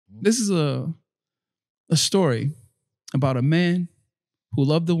This is a story about a man who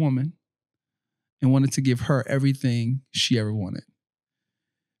loved a woman and wanted to give her everything she ever wanted.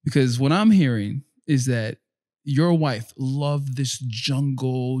 Because what I'm hearing is that your wife loved this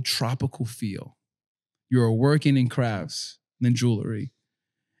jungle, tropical feel. You're working in crafts and jewelry.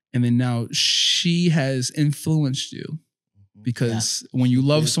 And then now she has influenced you because when you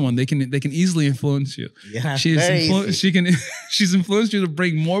love someone, they can easily influence you. Yeah, she's influenced you to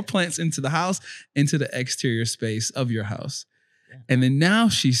bring more plants into the house, into the exterior space of your house. Yeah. And then now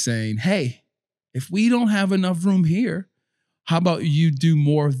she's saying, hey, if we don't have enough room here, how about you do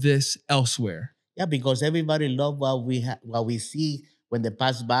more of this elsewhere? Yeah, because everybody love what we see when they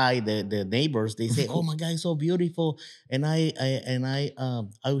pass by the neighbors. They say, "Oh my God, it's so beautiful," and I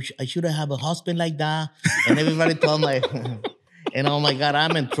should have a husband like that. And everybody told me, and oh my God,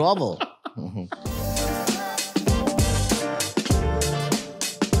 I'm in trouble.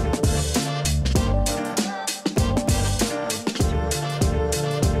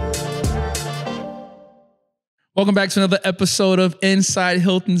 Welcome back to another episode of Inside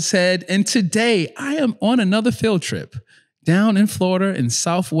Hilton's Head. And today I am on another field trip down in Florida in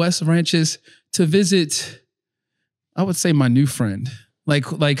Southwest Ranches to visit, I would say, my new friend.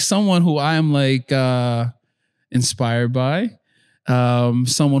 Like someone who I am inspired by,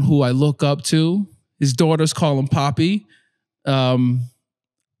 someone who I look up to. His daughters call him Poppy.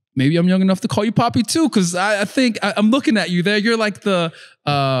 Maybe I'm young enough to call you Poppy too, because I think I'm looking at you there. You're like the...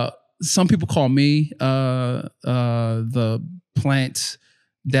 some people call me the plant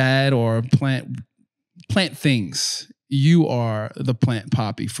dad or plant things. You are the plant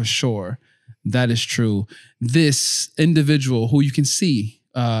Poppy for sure. That is true. This individual who you can see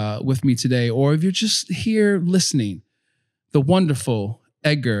with me today, or if you're just here listening, the wonderful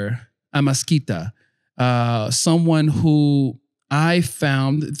Edgar Amasquita, someone who I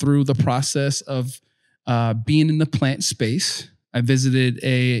found through the process of being in the plant space. I visited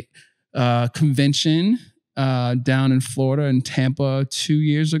a convention down in Florida in Tampa 2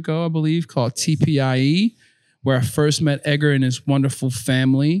 years ago, I believe, called TPIE, where I first met Edgar and his wonderful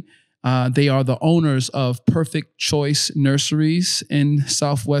family. They are the owners of Perfect Choice Nurseries in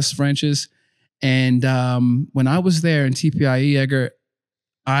Southwest Ranches. And when I was there in TPIE, Edgar,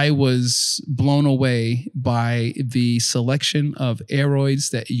 I was blown away by the selection of Aroids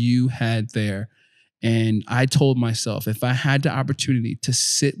that you had there. And I told myself, if I had the opportunity to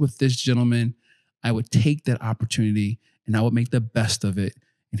sit with this gentleman, I would take that opportunity and I would make the best of it.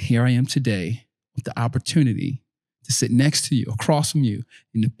 And here I am today with the opportunity to sit next to you, across from you,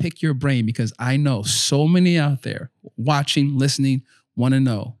 and to pick your brain, because I know so many out there watching, listening, want to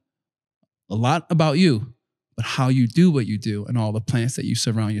know a lot about you, but how you do what you do and all the plants that you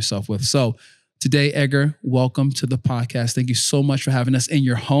surround yourself with. So today, Edgar, welcome to the podcast. Thank you so much for having us in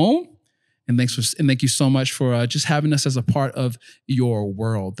your home. And thank you so much for just having us as a part of your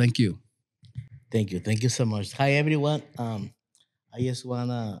world. Thank you. Thank you. Thank you so much. Hi, everyone. I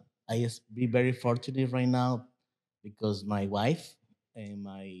just be very fortunate right now because my wife and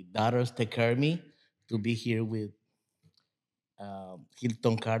my daughters take care of me to be here with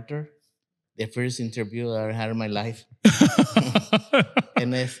Hilton Carter, the first interview I had in my life.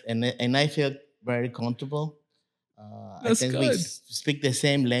 and I feel very comfortable. I think we speak the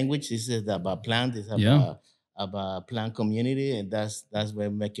same language. This is about plant. This is about plant community, and that's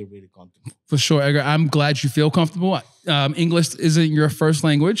what make it really comfortable. For sure, Edgar. I'm glad you feel comfortable. English isn't your first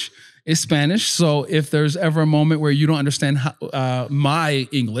language; it's Spanish. So if there's ever a moment where you don't understand my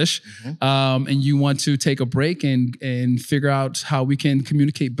English, and you want to take a break and figure out how we can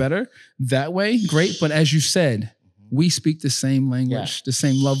communicate better that way, great. But as you said, we speak the same language, the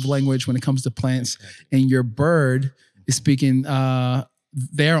same love language when it comes to plants. And your bird is speaking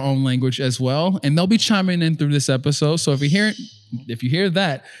their own language as well. And they'll be chiming in through this episode. So if you hear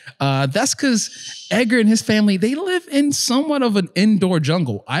that, that's because Edgar and his family, they live in somewhat of an indoor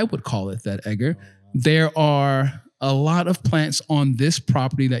jungle. I would call it that, Edgar. There are a lot of plants on this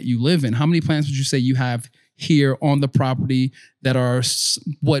property that you live in. How many plants would you say you have here on the property that are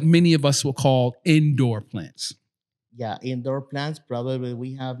what many of us will call indoor plants? Yeah, indoor plants, probably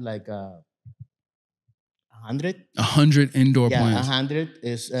we have like 100. 100 indoor plants. 100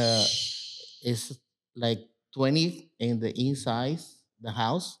 is like 20 in the inside the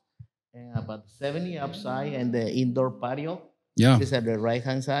house, and about 70 outside and the indoor patio. Yeah, this is at the right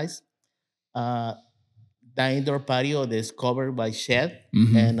hand side. The indoor patio is covered by shed,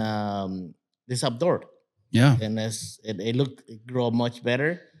 and this outdoor. Yeah, and it grow much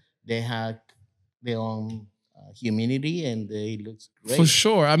better. They have their own humidity, and it looks great. For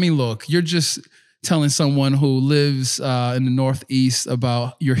sure. I mean, look, you're just telling someone who lives in the Northeast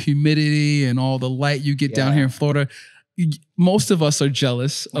about your humidity and all the light you get down here in Florida. Most of us are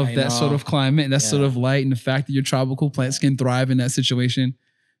jealous of that sort of climate and that sort of light, and the fact that your tropical plants can thrive in that situation.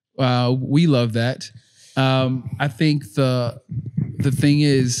 We love that. I think the thing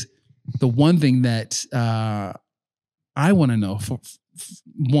is, the one thing that I want to know, for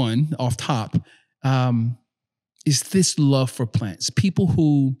one, off top, is this love for plants. People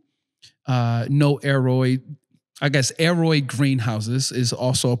who know Aroid, I guess Aroid greenhouses is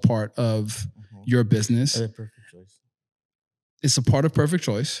also a part of your business. Perfect choice. It's a part of Perfect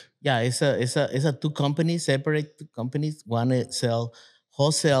Choice. Yeah, it's a two companies, separate two companies. One is sell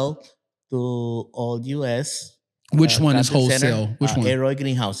wholesale to all US. Which one is garden wholesale? center, Which one? Aroid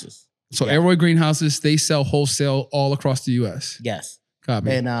greenhouses. So Aroid greenhouses, they sell wholesale all across the US. Yes.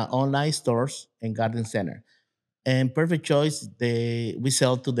 Copy. And online stores and garden center. And Perfect Choice, we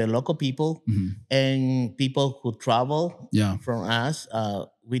sell to the local people and people who travel from us.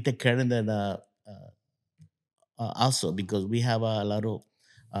 We take care of them also, because we have a lot of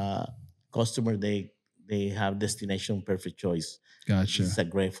customers. They have destination Perfect Choice. Gotcha. It's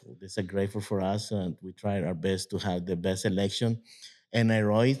a grateful for us, and we try our best to have the best selection. And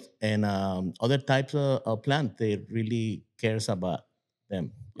Aroid and other types of plant, they really cares about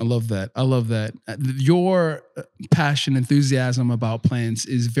them. I love that. I love that. Your passion, enthusiasm about plants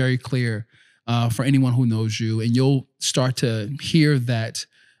is very clear for anyone who knows you, and you'll start to hear that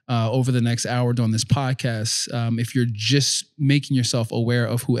over the next hour during this podcast. If you're just making yourself aware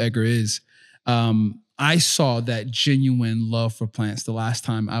of who Edgar is, I saw that genuine love for plants the last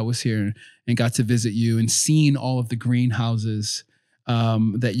time I was here and got to visit you, and seeing all of the greenhouses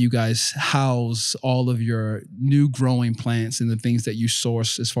that you guys house all of your new growing plants and the things that you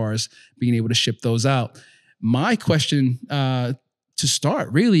source as far as being able to ship those out. My question to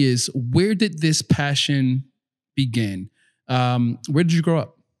start really is, where did this passion begin? Where did you grow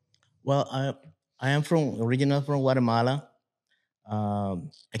up? Well, I am original from Guatemala.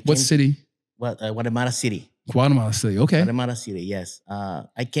 What city? Guatemala City. Guatemala City, okay. Guatemala City, yes.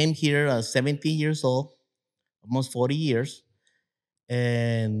 I came here 17 years old, almost 40 years.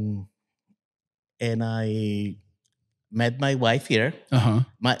 And I met my wife here.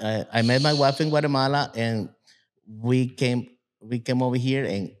 I met my wife in Guatemala, and we came over here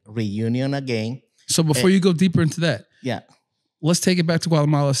and reunion again. So before you go deeper into that, let's take it back to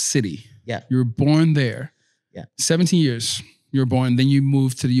Guatemala City. Yeah, you were born there. Yeah, 17 years you were born. Then you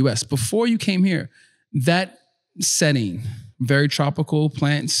moved to the U.S. Before you came here, that setting, very tropical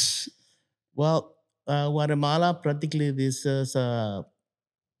plants. Well, Guatemala, practically this is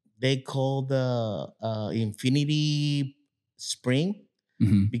they call the infinity spring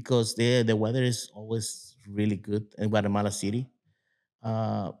because the weather is always really good in Guatemala City,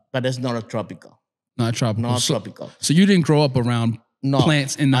 but it's not a tropical. Not tropical. Not tropical. So you didn't grow up around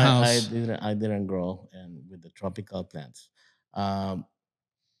plants in the house. I didn't grow with the tropical plants. A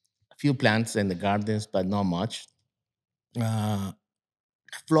few plants in the gardens, but not much.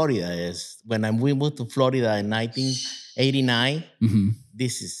 Florida is when we moved to Florida in 1989.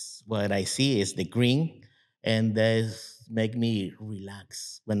 This is what I see is the green, and this make me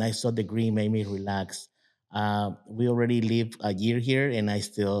relax. When I saw the green, made me relax. We already live a year here, and I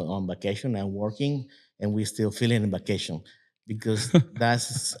still on vacation. I'm working, and we still feeling in vacation because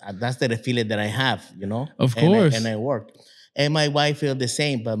that's the feeling that I have, you know. Of course. And I work, and my wife feel the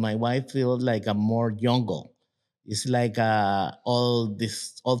same, but my wife feels like a more jungle. It's like all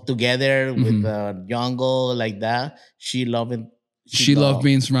together with the jungle like that. She loved it. She loved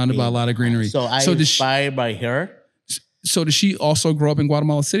being surrounded by a lot of greenery. So I inspired by her. So did she also grow up in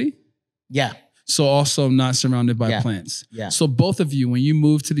Guatemala City? Yeah. So also not surrounded by plants. Yeah. So both of you, when you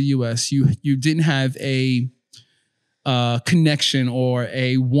moved to the U.S., you didn't have a connection or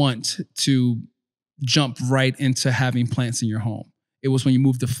a want to jump right into having plants in your home. It was when you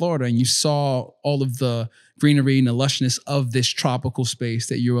moved to Florida and you saw all of the greenery and the lushness of this tropical space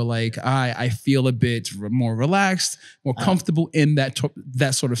that you were like, I feel a bit more relaxed, more comfortable in that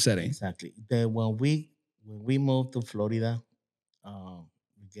sort of setting. Exactly. When we moved to Florida,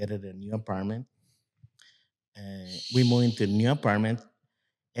 we get a new apartment. We moved into a new apartment,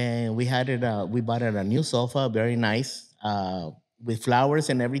 and we bought a new sofa, very nice, with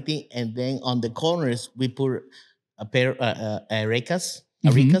flowers and everything. And then on the corners, we put a pair of Aricas,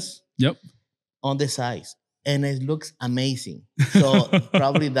 Yep, on the sides, and it looks amazing. So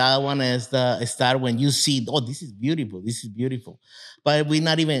probably that one is the start when you see, oh, this is beautiful. But we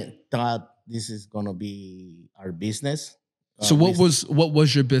not even thought this is gonna be our business. So what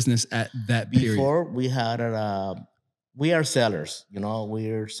was your business at that period? Before we had we are sellers.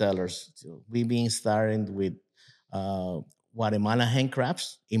 We're sellers. So we been starting with uh, Guatemala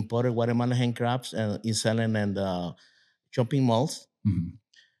handcrafts, imported Guatemala handcrafts, and is selling in the shopping malls. Mhm.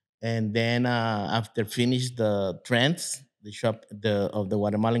 And then after finish the trends, the shop the of the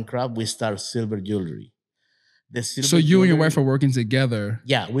Guatemalan craft, we start silver jewelry. The So silver you and your wife are jewelry. working together.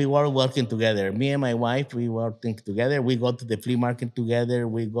 Yeah, we were working together. Me and my wife, we working together. We go to the flea market together.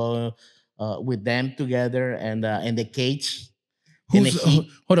 We go with them together, and the cage in the Who's heat.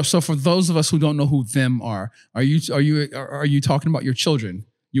 hold up? So for those of us who don't know who them are you talking about your children?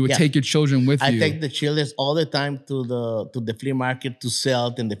 You would Yeah, take your children with I you. take the children all the time to the flea market to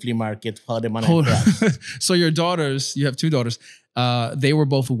sell in the flea market for the man and Hold crafts. So your daughters, you have two daughters. They were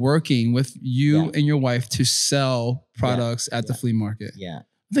both working with Yeah, you and your wife to sell yeah, products at the yeah, flea market. yeah,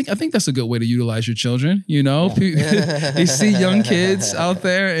 I think that's a good way to utilize your children. They see young kids yeah. out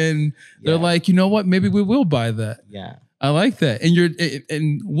there and they're Yeah, like, you know what? Maybe we will buy that. yeah. I like that.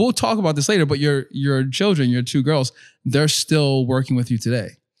 And we'll talk about this later. But your children, your two girls, they're still working with you today.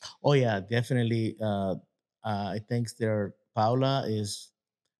 Oh yeah, definitely. I think their Paula is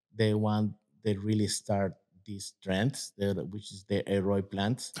the one that really start these trends, which is the Aroid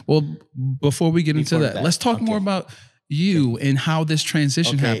plants. Well, before we get into Before that, let's that, talk more okay, about okay, you and how this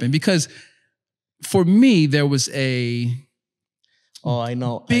transition okay. happened. Because for me, there was a Oh, I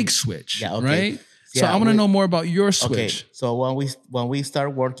know. big switch, Yeah, okay. right? So I Yeah, want to know more about your okay. switch. So when we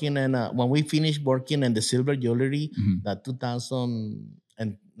start working and when we finish working in the silver jewelry, Mhm. that 2000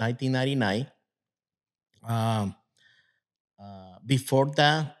 and 1999. Um, before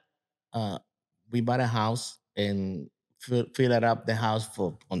that, uh, we bought a house and fill it up the house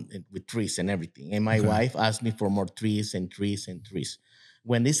with trees and everything. And my Okay. wife asked me for more trees and trees and trees.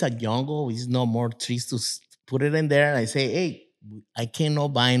 When it's a jungle, there's no more trees to put it in there. And I say, hey, I cannot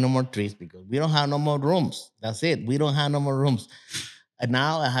buy no more trees because we don't have no more rooms. That's it. We don't have no more rooms. And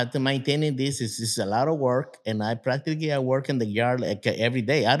now I have to maintain it. This is a lot of work, and I work in the yard like every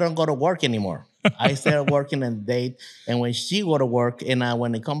day. I don't go to work anymore. I started working in the day, and when she go to work, and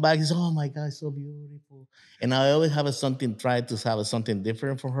when I come back, it's oh my god, so beautiful. And I always have try to have something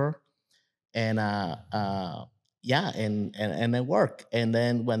different for her, and yeah, and I work. And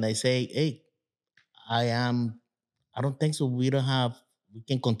then when I say, hey, I am, I don't think so. We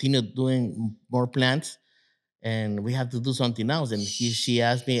can continue doing more plants and we have to do something else. And she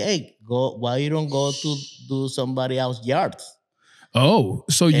asked me, "Hey, go. Why you don't go to do somebody else's yards?" Oh,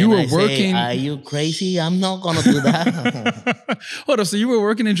 so you And were I say, working. "Are you crazy? I'm not gonna do that." Hold on. So you were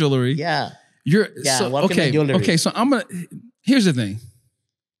working in jewelry. Yeah, You're yeah, so working in okay. Okay. jewelry. So I'm gonna. Here's the thing.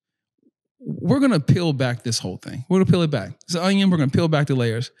 We're gonna peel back this whole thing. We're gonna peel it back. It's an onion. We're gonna peel back the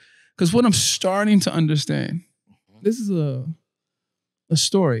layers because what I'm starting to understand. This is a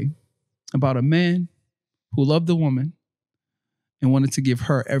story about a man who loved a woman and wanted to give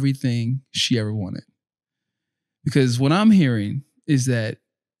her everything she ever wanted. Because what I'm hearing is that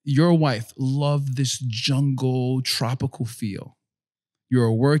your wife loved this jungle tropical feel.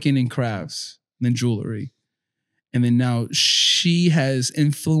 You're working in crafts and jewelry. And then now she has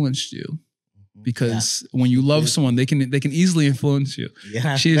influenced you Yeah, because when you she love did. someone, they can easily influence you.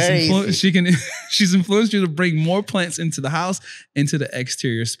 Yeah, She is very easy. she can she's influenced you to bring more plants into the house, into the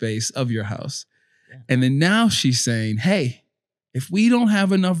exterior space of your house. Yeah. And then now she's saying, hey, if we don't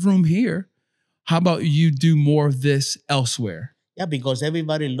have enough room here, how about you do more of this elsewhere? Yeah, because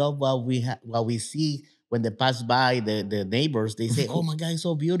everybody love what we see when they pass by the neighbors. They say, "Oh my God, it's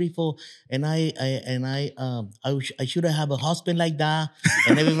so beautiful," and I should have a husband like that.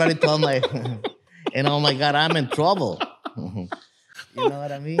 And everybody told my, and oh my God, I'm in trouble. You know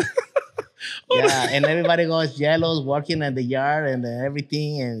what I mean? Yeah, and everybody goes jealous, working in the yard and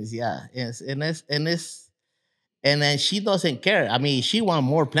everything, and yeah, and then she doesn't care. I mean, she want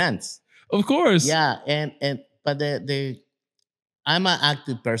more plants. Of course. Yeah, and but the I'm an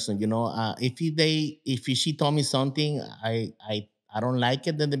active person, you know. If she told me something, I don't like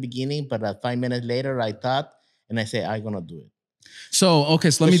it in the beginning, but 5 minutes later, I thought, and I say I'm gonna do it So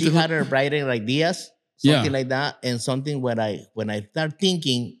okay, so let because me she had her brighter ideas, yeah. something like that, and something when I start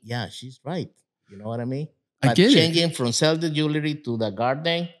thinking, yeah, she's right. You know what I mean? I But get it. changing from sell the jewelry to the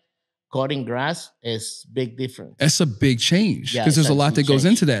garden, cutting grass is big difference. That's a big change Yeah, because it's there's a a lot that big goes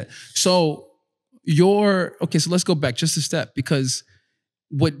into change. that. So so let's go back just a step because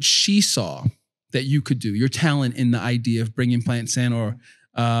what she saw that you could do, your talent in the idea of bringing plants in or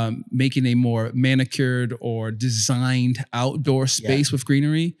making a more manicured or designed outdoor space with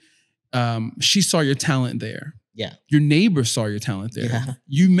greenery, she saw your talent there. Yeah, Your neighbor saw your talent there. yeah,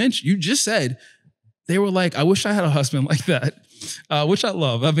 You just said they were like, I wish I had a husband like that, which I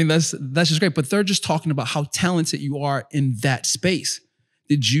love. I mean, that's just great. But they're just talking about how talented you are in that space.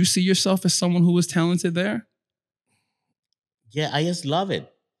 Did you see yourself as someone who was talented there? Yeah, I just love it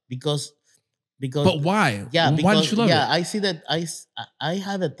because because But why? yeah, Why did because you love yeah, it? I see that I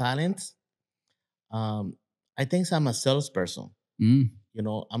have a talent. I think I'm a salesperson. Mm,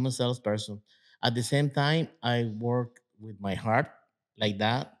 I'm a salesperson. At the same time, I work with my heart like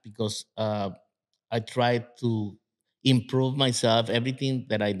that because I try to improve myself, everything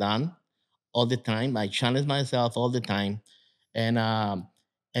that I done all the time. I challenge myself all the time, and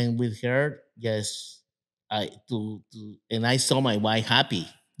with her, yes, and I saw my wife happy.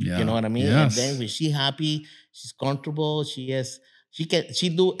 You know yeah. what I mean? And then Yes. when she happy, she's comfortable. She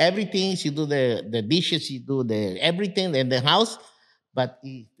do everything. She do the dishes. She do the everything in the house. But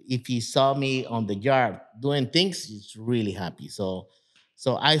if he saw me on the yard doing things, he's really happy. So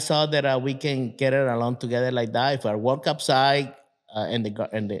I saw that we can get it along together like that. If I walk outside in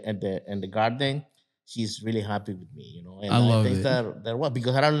the garden, she's really happy with me. I And I love think it. that what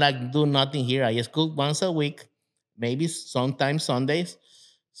because I don't like do nothing here. I just cook once a week, maybe sometimes Sundays.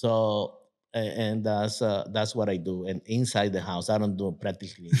 So and that's what I do. And inside the house, I don't do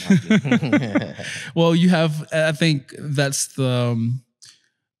practically nothing. Well, you have, I think that's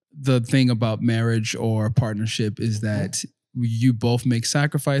the thing about marriage or partnership is Mhm. that you both make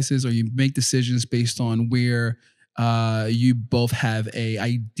sacrifices or you make decisions based on where you both have a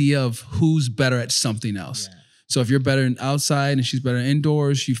idea of who's better at something else. Yeah. So if you're better in outside and she's better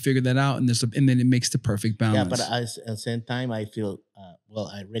indoors, you figure that out, and and then it makes the perfect Yeah, but balance. at the same time, I feel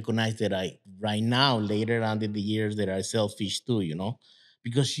I recognize that I right now later on in the years that I selfish too,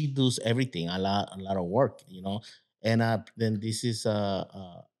 because she does everything a lot of work, and then this is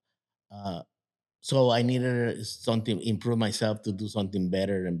so I needed something improve myself to do something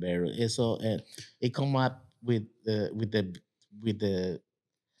better and better. And so it come up with the with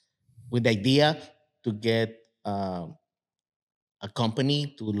the idea to get a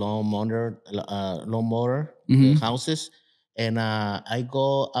company to loan motor the Hmm. houses. And I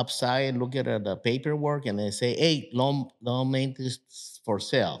go upside and look at the paperwork, and they say, "Hey, loan maintenance for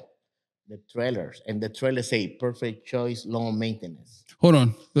sale." The trailers, and the trailers say, "Perfect choice loan maintenance." Hold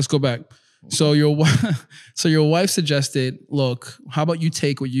on, let's go back. Hmm. So so your wife suggested, look, how about you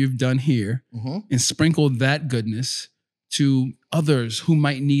take what you've done here Hmm. and sprinkle that goodness to others who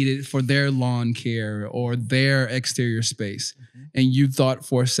might need it for their lawn care or their exterior space. Hmm. And you thought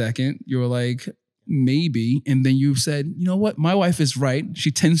for a second, you were like, maybe. And then you said, you know what? My wife is right. She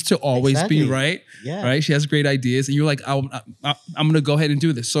tends to always be Exactly. right, Yeah. right? She has great ideas. And you're like, I'm going to go ahead and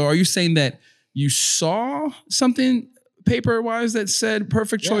do this. So are you saying that you saw something paper wise that said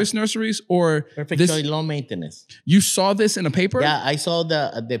perfect Yeah. choice nurseries, or Perfect this, choice loan maintenance. you saw this in a paper? Yeah, I saw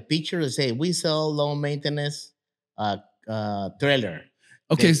the picture that say we sell low maintenance uh, trailer.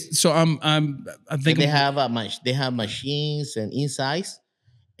 Okay. That So I think that they I'm, have they have machines and insides,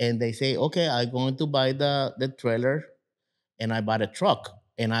 and they say, okay, I'm going to buy the trailer, and I bought a truck,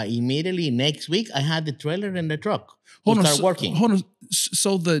 and I immediately next week I had the trailer and the truck to hold on. start working. Hold on.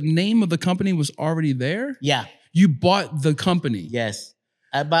 So the name of the company was already there? Yeah, You bought the company. yes,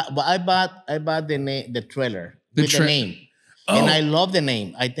 I bought the trailer The with the tra- name. And I Oh, love the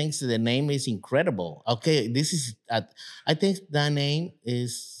name. I think the name is incredible. Okay, this is. I think the name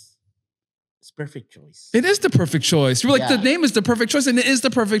is it's perfect choice. it is the perfect choice. You're like, the Yeah, name is the perfect choice, and it is the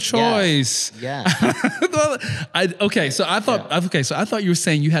perfect yeah, choice. yeah, yeah. Okay, so I thought you were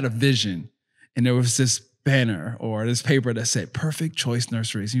saying you had a vision, and there was this banner or this paper that said "Perfect Choice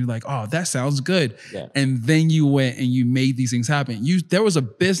Nurseries," and you're like, "Oh, that sounds good." Yeah. And then you went and you made these things happen. There was a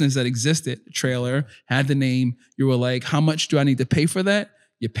business that existed, trailer had the name. You were like, "How much do I need to pay for that?"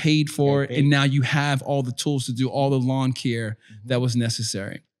 You paid Yeah, I for it, and paid. now you have all the tools to do all the lawn care Mhm. that was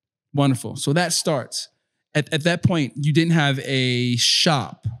necessary. Wonderful. So that starts. At that point, you didn't have a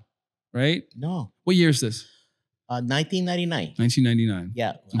shop, right? No, What year is this? 1999. 1999.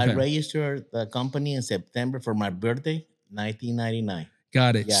 Yeah, I Okay. registered the company in September for my birthday, 1999.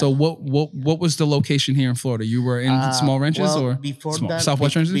 Got it. Yeah. So what was the location here in Florida? You were in small ranches Well, or before small that,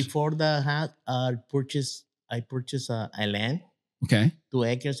 Southwest ranches? before the hat, I purchased a land, Okay. 2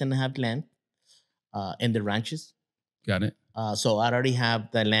 acres and a half land, in the ranches. Got it. So I already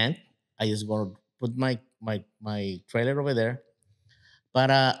have the land. I just gonna put my trailer over there. But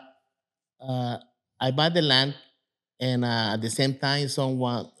uh, I bought the land, and at the same time,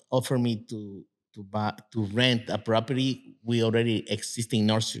 someone offered me to rent a property we already existing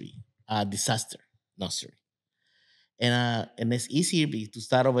nursery, disaster nursery, and it's easier to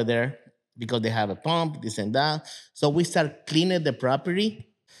start over there because they have a pump, this and that. So we start cleaning the property.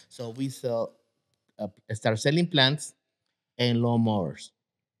 So we sell. start selling plants and lawnmowers,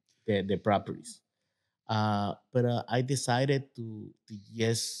 the properties. But I decided to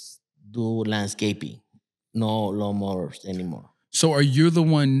just do landscaping, no lawnmowers anymore. So are you the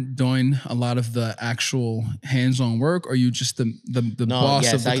one doing a lot of the actual hands-on work, or are you just the No, boss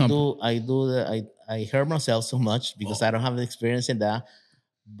of yes, the I company? do. I hurt myself so much because Oh. I don't have the experience in that.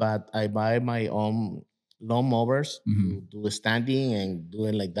 But I buy my own lawnmowers to Mhm. do the standing and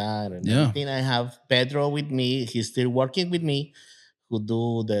doing like that and Yeah. everything. I have Pedro with me. He's still working with me, who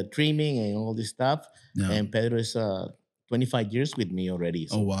do the trimming and all this stuff. Yeah. And Pedro is 25 years with me already.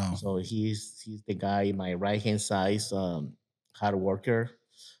 Oh, So wow. so he's the guy, my right hand side, hard worker,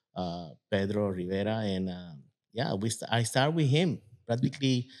 Pedro Rivera, and yeah, I start with him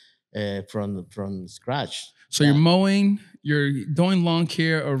practically from scratch. So you're Yeah, mowing, you're doing lawn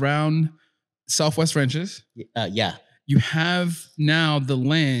care around Southwest Ranches. yeah. You have now the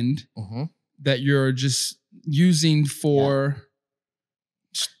land Mhm. that you're just using Yeah. for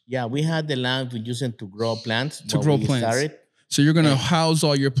Yeah, we had the land we using to grow plants to when grow we plants. started. So you're gonna And house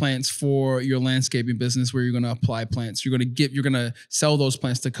all your plants for your landscaping business, where you're gonna apply plants. You're gonna sell those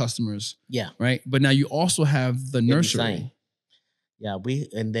plants to customers, yeah, right? But now you also have the the design. nursery Yeah,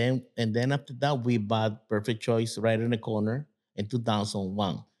 and then after that we bought Perfect Choice right in the corner in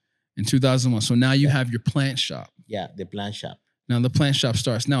 2001. in 2001. So now you Yeah, have your plant shop. yeah, the plant shop. Now the plant shop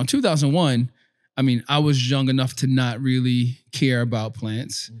starts. Now in 2001, I mean, I was young enough to not really care about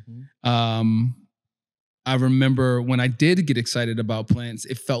plants. Mhm. Um, I remember when I did get excited about plants,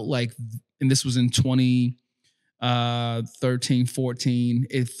 it felt like, and this was in 2013, 14,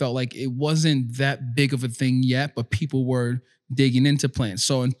 it felt like it wasn't that big of a thing yet, but people were digging into plants.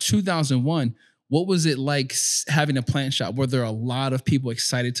 So in 2001, what was it like having a plant shop? Were there a lot of people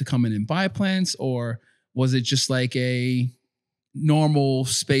excited to come in and buy plants, or was it just like a normal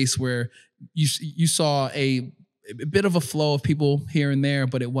space where you saw a bit of a flow of people here and there,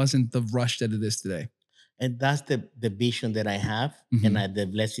 but it wasn't the rush that it is today? And that's the vision that I have, and Hmm. the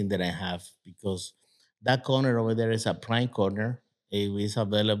blessing that I have, because that corner over there is a prime corner. It is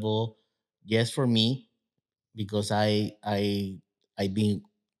available just for me because I've been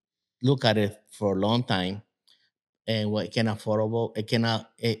look at it for a long time, and what can affordable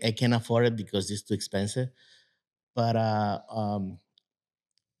I can afford it because it's too expensive. But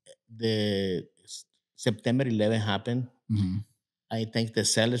the September 11 happened. Hmm. I think the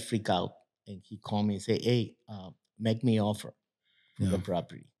sellers freak out, and he called me and say, "Hey, make me offer for the Yeah.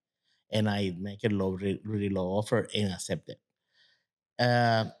 property," and I make a low, really low offer and accept it.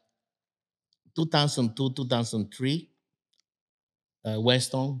 Uh, 2002, 2003,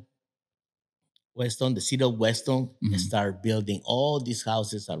 Weston, the city of Weston, Hmm. start building all these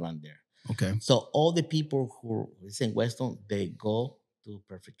houses around there. Okay. So all the people who is in Weston, they go to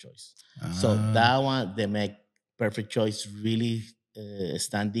Perfect Choice. So Uh, that one, they make Perfect Choice really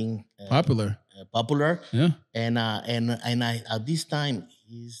standing Popular. popular. Yeah. And I at this time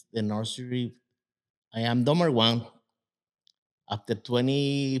is the nursery. I am number one after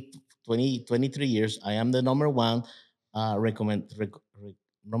 23 years. I am the number one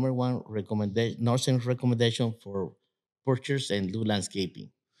number one recommendation nursing recommendation for purchase and do landscaping.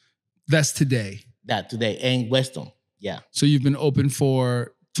 That's today. That today and Weston, yeah. So you've been open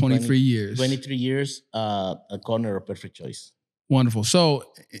for 20 23 years. 23 years, a corner of Perfect Choice. Wonderful. So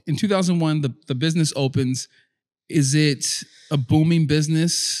in 2001, the business opens. Is it a booming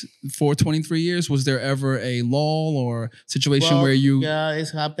business for 23 years? Was there ever a lull or situation where Well, you yeah,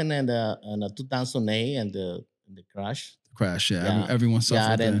 it's happened in the 2008 and the crash. crash? Yeah, Yeah, everyone yeah,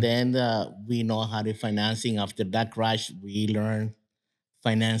 suffered and then. then we know how to financing. After that crash, we learn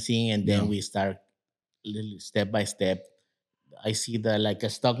financing, and Yeah. then we start little step by step. I see the like a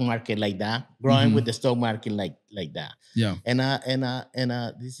stock market like that, growing with Hmm. the stock market like that. Yeah. And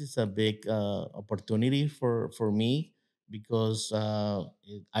this is a big opportunity for me because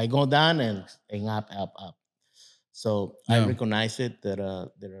I go down and up, up, up. So I Yeah. recognize it that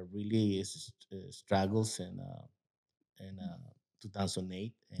there are really struggles in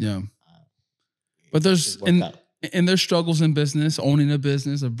 2008, and Yeah. uh, But it there's worked out. and there's struggles in business, owning a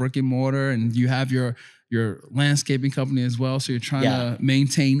business, a brick and mortar, and you have your landscaping company as well. So you're trying Yeah, to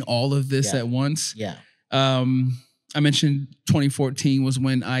maintain all of this yeah, at once. yeah, Um, I mentioned 2014 was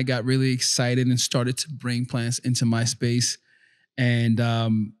when I got really excited and started to bring plants into my space, and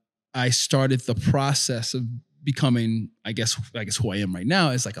I started the process of becoming, I guess who I am right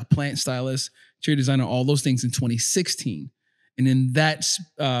now is like a plant stylist, interior designer, all those things in 2016. And in that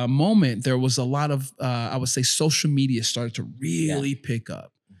moment, there was a lot of, I would say, social media started to yeah. really pick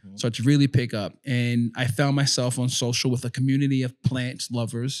up, Mhm. started to really pick up. And I found myself on social with a community of plant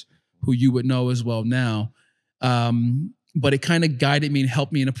lovers who you would know as well now. But it kind of guided me and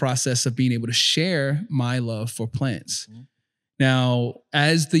helped me in the process of being able to share my love for plants. Mhm. Now,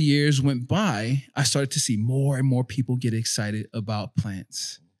 as the years went by, I started to see more and more people get excited about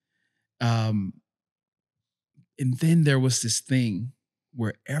plants. Um, and then there was this thing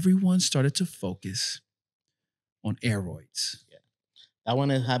where everyone started to focus on aroids. That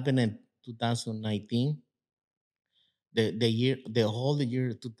one had happened in 2019. The whole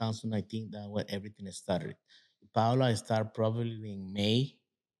year 2019, that when everything started. Paula started probably in May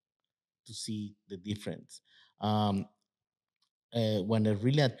to see the difference. Um, when it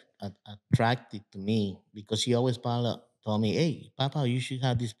really attracted to me, because she always Paula told me, "Hey, Papa, you should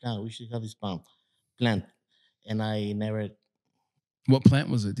have this plant. We should have this plant," and I never, What plant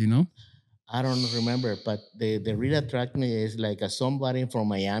was it? Do you know? I don't remember. But the really attract me is like a somebody from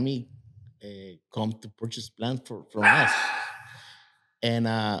Miami come to purchase plant from us, and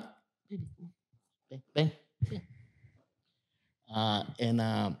ven, uh, and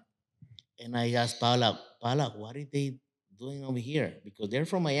um, and I asked Paula, Paula, what are they doing over here? Because they're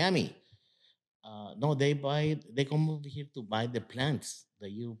from Miami. No, they come over here to buy the plants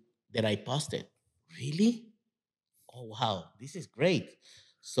that I posted. Really? Oh wow, this is great.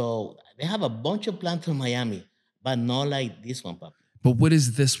 So they have a bunch of plants from Miami, but not like this one, Papi. But what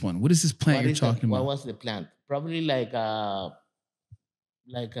is this one? What is this plant What you're is that? talking What about? was the plant? Probably like a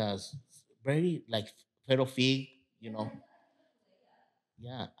very like feral fig, you know.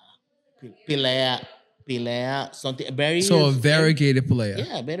 Yeah, pilea, pilea, something So a very variegated palea.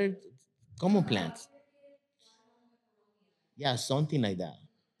 yeah, better common plants. Yeah, something like that.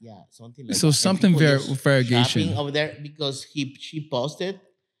 Yeah, something like So that. And something people just shopping variegation. over there because she posted,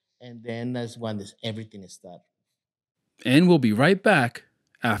 and then that's when everything started. And we'll be right back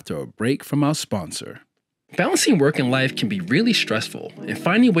after a break from our sponsor. Balancing work and life can be really stressful, and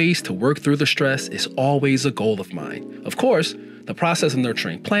finding ways to work through the stress is always a goal of mine. Of course, the process of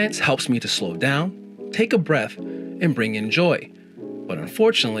nurturing plants helps me to slow down, take a breath, and bring in joy. But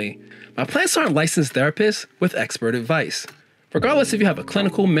unfortunately, my plants aren't licensed therapists with expert advice. Regardless if you have a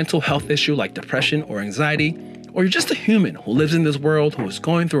clinical mental health issue like depression or anxiety, or you're just a human who lives in this world who is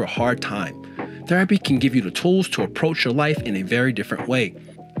going through a hard time, therapy can give you the tools to approach your life in a very different way.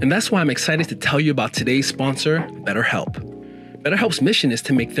 And that's why I'm excited to tell you about today's sponsor, BetterHelp. BetterHelp's mission is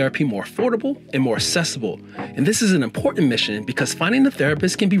to make therapy more affordable and more accessible. And this is an important mission because finding a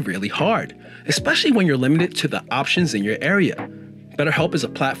therapist can be really hard, especially when you're limited to the options in your area. BetterHelp is a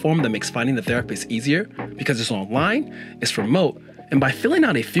platform that makes finding a therapist easier because it's online, it's remote, and by filling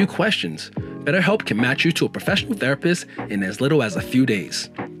out a few questions, BetterHelp can match you to a professional therapist in as little as a few days.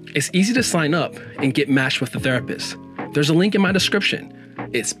 It's easy to sign up and get matched with a therapist. There's a link in my description.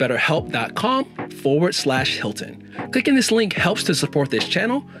 It's betterhelp.com/Hilton. Clicking this link helps to support this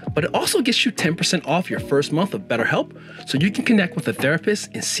channel, but it also gets you 10% off your first month of BetterHelp so you can connect with a therapist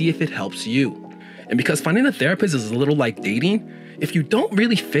and see if it helps you. And because finding a therapist is a little like dating, if you don't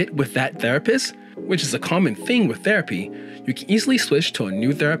really fit with that therapist, which is a common thing with therapy, you can easily switch to a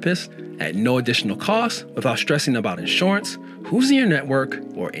new therapist at no additional cost without stressing about insurance, who's in your network,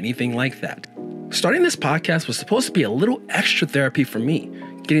 or anything like that. Starting this podcast was supposed to be a little extra therapy for me,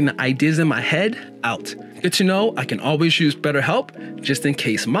 getting the ideas in my head out. Good to know I can always use BetterHelp just in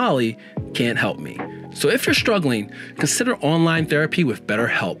case Molly can't help me. So if you're struggling, consider online therapy with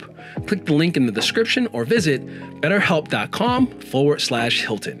BetterHelp. Click the link in the description or visit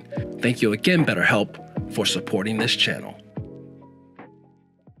betterhelp.com/Hilton. Thank you again, BetterHelp, for supporting this channel.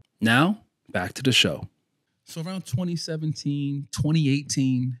 Now, back to the show. So around 2017,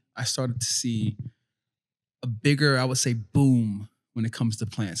 2018, I started to see a bigger, I would say, boom when it comes to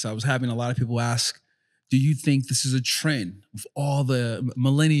plants. I was having a lot of people ask, do you think this is a trend with all the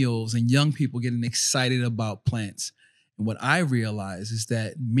millennials and young people getting excited about plants? And what I realized is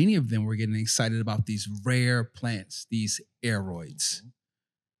that many of them were getting excited about these rare plants, these aroids.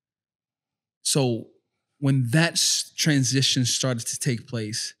 So when that transition started to take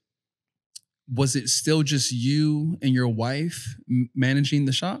place, was it still just you and your wife managing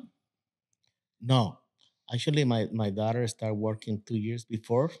the shop? No, actually, my daughter started working 2 years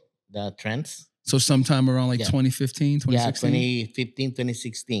before the trends. So sometime around like Yeah. 2015, Yeah, 2016? 2015,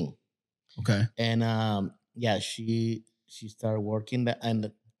 2016. Okay. And yeah, she started working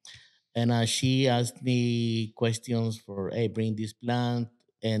and she asked me questions for, hey, bring this plant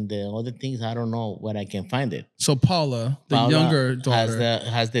and the other things. I don't know where I can find it. So Paula, the Paula younger daughter,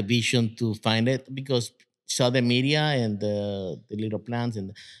 has the vision to find it because saw the media and the little plants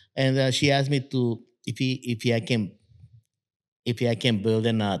and she asked me to if I can build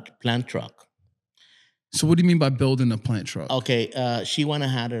a plant truck. So what do you mean by building a plant truck? Okay, she wanna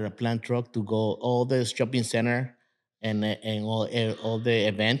have a plant truck to go all the shopping center and all the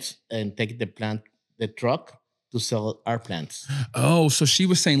events and take the truck to sell our plants. Oh, so she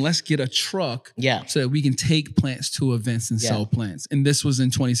was saying, let's get a truck Yeah, so that we can take plants to events and Yeah. sell plants. And this was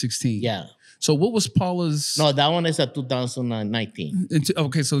in 2016. yeah. So what was Paula's? No, that one is a 2019.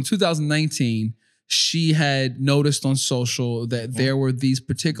 Okay, so in 2019, she had noticed on social that there were these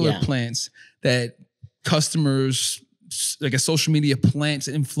particular Yeah. plants that customers, like a social media plants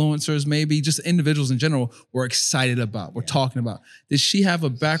influencers, maybe just individuals in general, were excited about, were talking about. Did she have a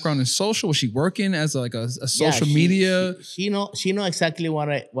background in social? Was she working as like a social media? She know exactly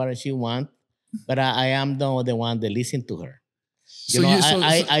what she want, but I am the one that listen to her. So you, so,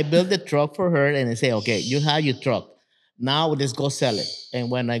 I built the truck for her and I say, okay, you have your truck. Now let's go sell it. And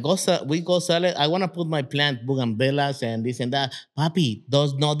when we go sell it, I want to put my plant, bougainvilleas and this and that. Papi,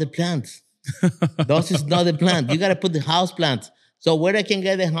 those not the plants. Those is not the plant. You got to put the house plant. So where I can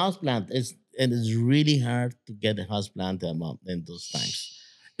get the house plant and it's really hard to get the house plant in those times.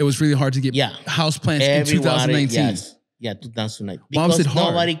 it was really hard to get Yeah. house plants in 2019. Yes. Yeah, 2019. Why was Because it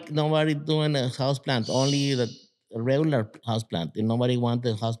hard? nobody doing a house plant, only the regular house plant. And nobody want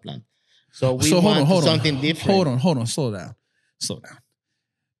the house plant. So we want something different. Hold on, slow down.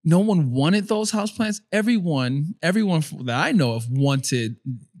 No one wanted those houseplants. Everyone that I know of wanted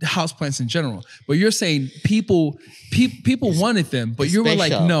houseplants in general. But you're saying people wanted them, but you were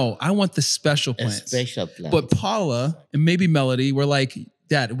like, Special. no, I want the special A plants. special plant. But Paula and maybe Melody were like,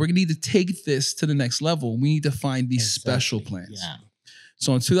 Dad, we're gonna need to take this to the next level. We need to find these special Exactly. plants. Yeah.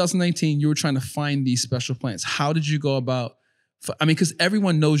 So in 2019, you were trying to find these special plants. How did you go about? I mean, because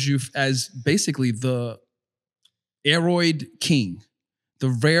everyone knows you as basically the Aroid king, the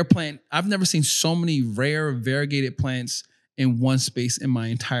rare plant. I've never seen so many rare variegated plants in one space in my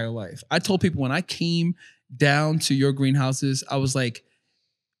entire life. I told people when I came down to your greenhouses, I was like,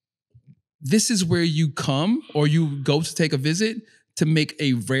 this is where you come or you go to take a visit to make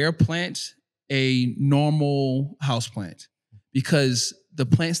a rare plant a normal house plant. Because the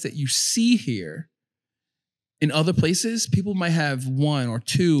plants that you see here in other places, people might have one or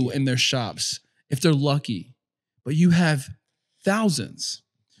two in their shops if they're lucky, but you have thousands.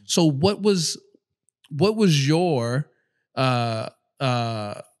 So what was your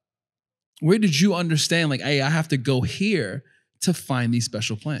where did you understand like, hey, I have to go here to find these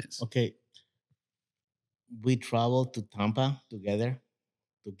special plants? Okay. We traveled to Tampa together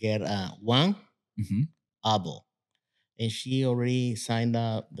to get one Mhm. apple. And she already signed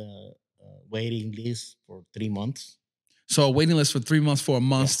up the waiting list for 3 months So a waiting list for 3 months for a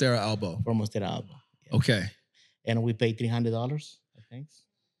Monstera elbow. for Monstera apple. Yeah. Okay. And we paid $300, I think.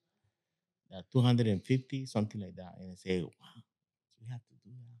 250, something like that. And I say, wow, we have to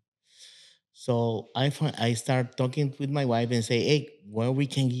do that. So I start talking with my wife and say, hey, where we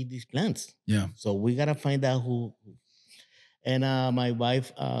can get these plants? Yeah. So we gotta find out who. And my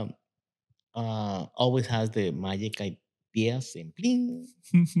wife always has the magic ideas and bling.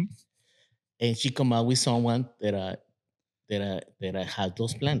 And she come out with someone that has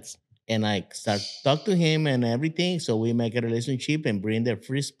those plants. And I start talk to him and everything. So we make a relationship and bring the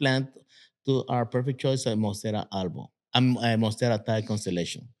first plant to our perfect choice of Monstera album. Monstera Thai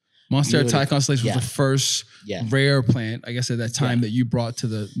constellation. Monstera Thai Beautiful. Constellation Yeah. was the first Yeah. rare plant, I guess, at that time Yeah. that you brought to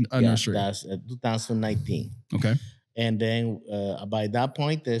the nursery. That's 2019. Okay. And then by that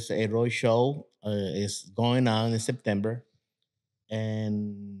point, there's a Aroid show is going on in September,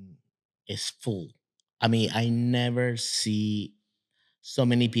 and it's full. I mean, I never see so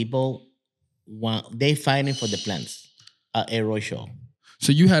many people. They fighting for the plants. Aroid show.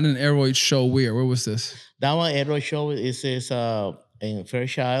 So you had an Aroid show where? Where was this? That one Aroid show is in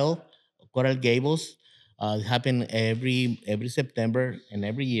Fairchild, Coral Gables. It happen every September and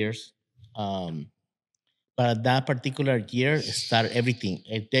every years. But that particular year started everything.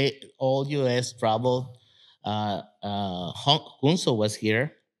 All U.S. travel. Hunso was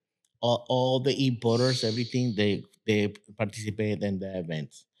here. All the importers, everything they participate in the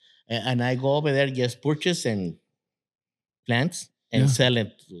events, and I go over there just purchase and plants and Yeah. sell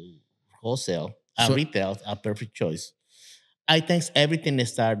it to wholesale, So- retail, a perfect choice. I think everything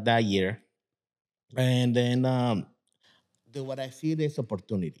started that year, and then what I see is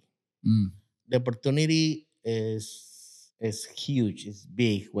opportunity. Mm. The opportunity is huge. It's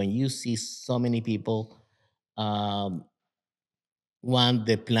big when you see so many people want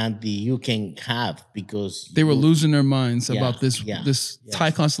the plant that you can have because They were you- losing their minds Yeah, about this yeah, this yes.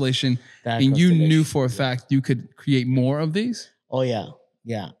 Thai constellation, that and you knew constellation. for a fact you could create more of these. Oh yeah,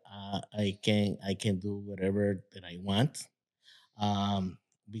 yeah. I can do whatever that I want.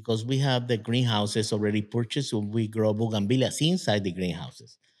 because we have the greenhouses already purchased, so we grow bougainvilleas inside the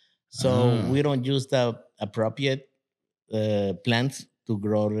greenhouses. So Ah, we don't use the appropriate plants to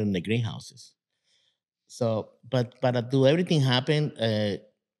grow in the greenhouses. So, but to everything happen,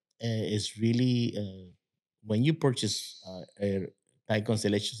 is really when you purchase Thai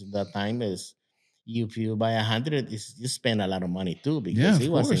constellations at that time is you if you buy 100, you spend a lot of money too yeah, because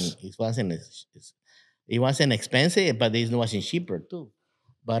of course. it wasn't expensive, but it wasn't cheaper too.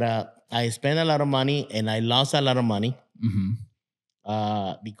 But I spent a lot of money and I lost a lot of money Hmm.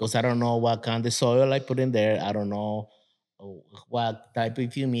 because I don't know what kind of soil I put in there. I don't know what type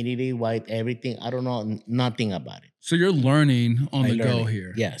of humidity, what everything. I don't know nothing about it. So you're learning on I the learned go it.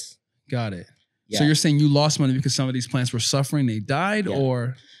 here. Yes. Got it. So Yeah. you're saying you lost money because some of these plants were suffering, they died, Yeah.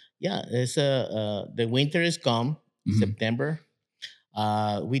 or Yeah. It's the winter is come, Mhm. September.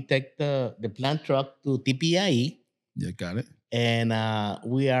 We take the plant truck to TPIE, Yeah, got it. and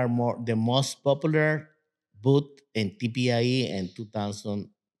we are the most popular booth in TPIE in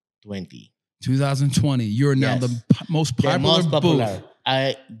 2020. 2020. You're now the Yes, most the popular most booth. popular.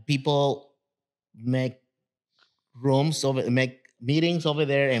 I People make make meetings over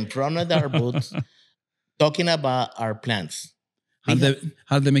there in front of our booths talking about our plants. How We did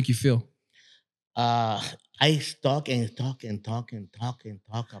have that make you feel? uh I talk and talk and talk and talk and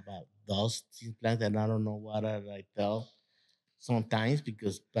talk about those plants, and I don't know what I tell sometimes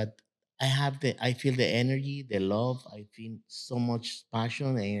because but I feel the energy, the love. I feel so much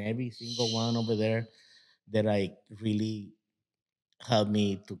passion in every single one over there that I really help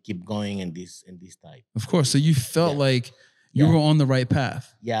me to keep going in this type. Of course. So you felt Yeah, like you yeah, were on the right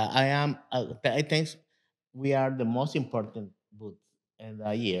path. yeah. I am. I think we are the most important booth in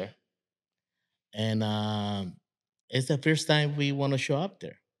the year, and it's the first time we want to show up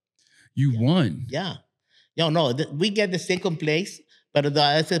there. You Yeah, won. yeah. No, we get the second place, but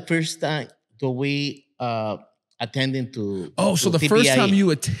that's the first time that we attending Oh, so to the first time TPIE.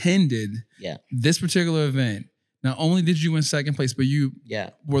 you attended Yeah, this particular event, not only did you win second place, but you yeah,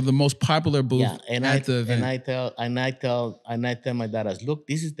 were the most popular booth yeah. And at the event. I tell my daughters, look,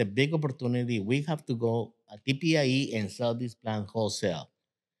 this is the big opportunity. We have to go at TPIE and sell this plant wholesale.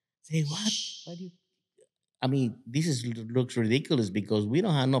 Say what? Why do you? I mean, looks ridiculous because we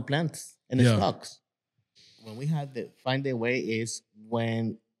don't have no plants in the Yeah. stocks. When we have the find a way is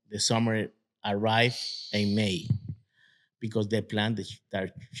when the summer arrive in May because the plant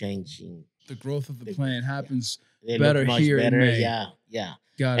start changing. The growth of the The, plant yeah, happens they look better much here in better. May. Yeah, yeah,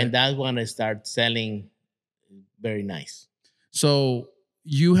 Got and it. that's when I start selling very nice. So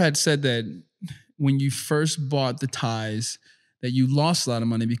you had said that when you first bought the ties, that you lost a lot of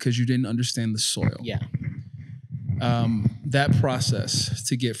money because you didn't understand the soil. Yeah, That process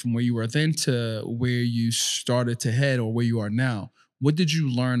to get from where you were then to where you started to head or where you are now, what did you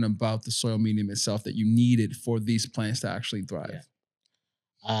learn about the soil medium itself that you needed for these plants to actually thrive? yeah.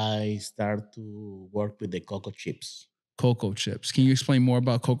 I start to work with the cocoa chips. Cocoa chips. Can you explain more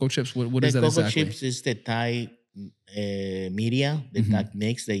about cocoa chips? What The is that cocoa exactly? chips is the Thai media, the Mhm. Thai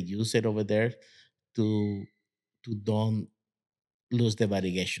mix. They use it over there to don't lose the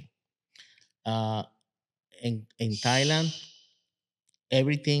variegation. Uh, in Thailand,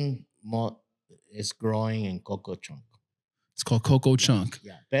 everything is growing in cocoa chunk. It's called cocoa Yeah, chunk.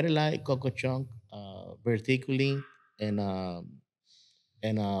 yeah. Very like cocoa chunk, vertically, and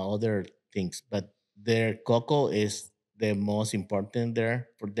other things. But their cocoa is the most important there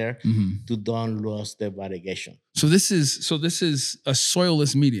for there Mhm. to don't lose the variegation. So this is a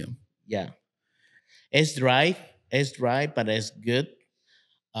soilless medium. Yeah, it's dry. It's dry, but it's good.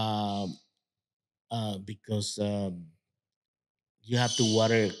 Um, because you have to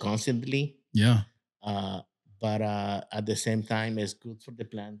water it constantly. Yeah. Uh, but at the same time, it's good for the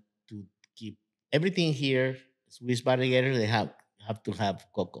plant to keep everything here. Swiss variegator, they have to have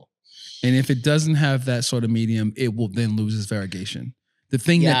cocoa. And if it doesn't have that sort of medium, it will then lose its variegation. The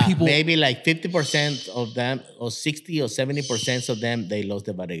thing that Yeah, people maybe like 50% of them, or 60 or 70% of them, they lost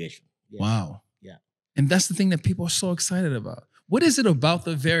the variegation. Yeah, wow. yeah. And that's the thing that people are so excited about. What is it about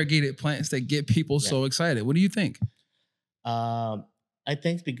the variegated plants that get people Yeah. so excited? What do you think? I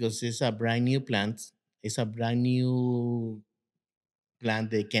think because it's a brand new plant. It's a brand new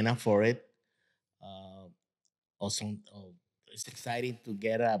plant. They can afford it. Uh, also, it's exciting to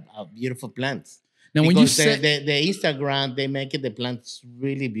get a beautiful plant Now, when you because say the Instagram they make it the plants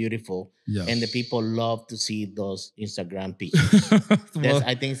really beautiful, yeah, and the people love to see those Instagram pictures. That's well,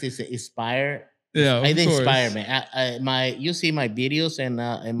 I think it's inspire. yeah, I of think inspire course, me. My you see my videos and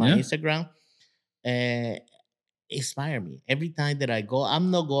my yeah. Instagram. Uh, Inspire me every time that I go.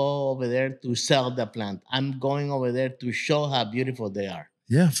 I'm not go over there to sell the plant. I'm going over there to show how beautiful they are.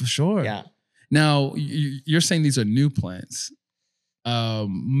 Yeah, for sure. Yeah. Now you're saying these are new plants.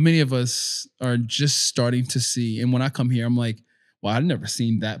 Many of us are just starting to see, and when I come here, I'm like, well, I've never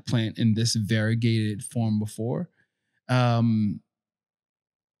seen that plant in this variegated form before. Um,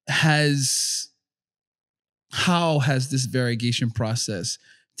 has How has this variegation process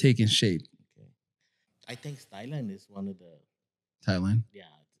taken shape? Okay. I think Thailand is one of the, Thailand. yeah,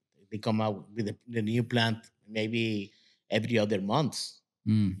 they come out with the new plant maybe every other month.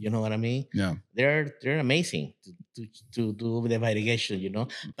 Mm, You know what I mean? yeah, They're amazing to do the variegation, you know.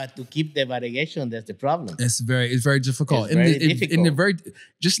 But to keep the variegation, that's the problem. it's very difficult. It's very In the difficult. very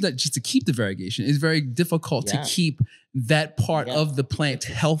just to keep the variegation, it's very difficult to Yeah. keep that part Yeah. of the plant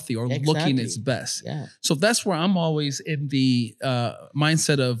healthy or looking its Exactly. best. Yeah. So that's where I'm always in the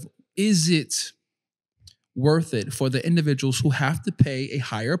mindset of, is it worth it for the individuals who have to pay a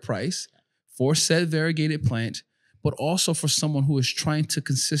higher price for said variegated plant, but also for someone who is trying to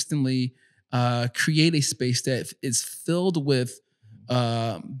consistently create a space that is filled with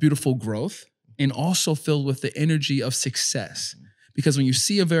beautiful growth and also filled with the energy of success. Because when you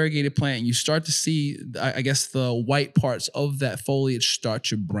see a variegated plant and you start to see, I guess, the white parts of that foliage start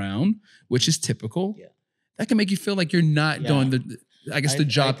to brown, which is typical, Yeah. that can make you feel like you're not Yeah. doing the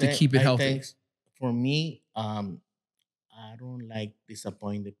job to keep it healthy. think for me, I don't like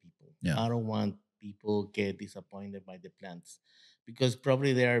disappointed people. Yeah. I don't want people get disappointed by the plants because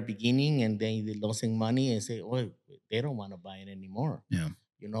probably they are beginning and then they're losing money and say, oh, they don't want to buy it anymore. Yeah.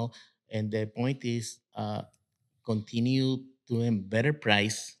 You know, and the point is, continue doing better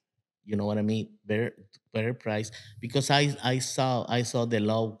price. You know what I mean? Better price because I saw the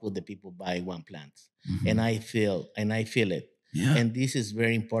love with the people buy one plant, Mhm. and I feel it, Yeah. and this is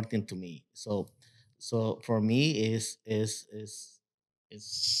very important to me. So for me is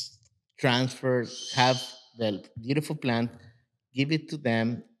transfer, have the beautiful plant, give it to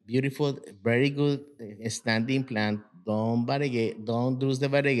them, beautiful, very good standing plant. Don't variegate, don't lose the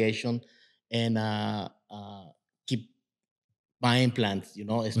variegation, and keep buying plants, you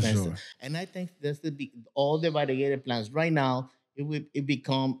know, For expensive. sure. And I think that's all the variegated plants right now. It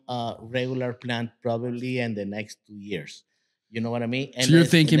become a regular plant probably in the next 2 years. You know what I mean? So you're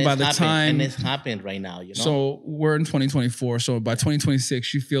thinking by the and time, it's happened right now. You know. so we're in 2024. So by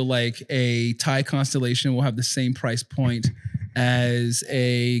 2026, you feel like a Thai constellation will have the same price point as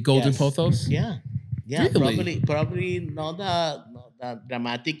a golden Yes. pothos? Yeah, yeah, Really? probably not that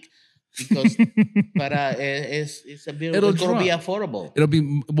dramatic, because but it's It'll it's gonna be drop. affordable. It'll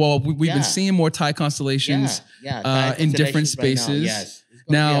be, well, we've been Yeah. seeing more Thai constellations Thai in different constellations right now, spaces. yes, it's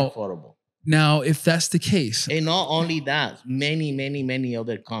gonna Now, be affordable. now, if that's the case, And not only that, many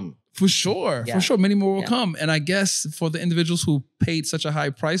other come. for sure, Yeah. for sure, many more will Yeah. come. And I guess for the individuals who paid such a high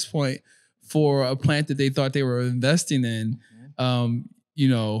price point for a plant that they thought they were investing in,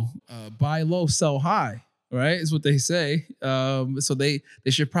 buy low, sell high, right? Is what they say. So they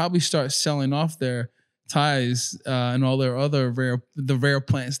should probably start selling off their ties and all their other rare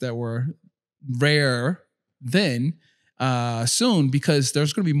plants that were rare then soon, because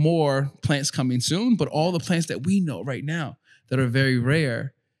there's going to be more plants coming soon. But all the plants that we know right now that are very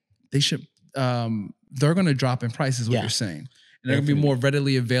rare, they should they're going to drop in price, is what Yeah. you're saying. And they're going to be Definitely. more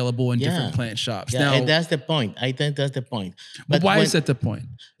readily available in different Yeah. plant shops. Yeah, Now, and that's the point. I think that's the point. but why when- is that the point?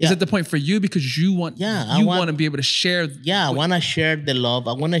 Yeah. Is it the point for you because you want Yeah, you I want- want to be able to share? Yeah, I want to share the love.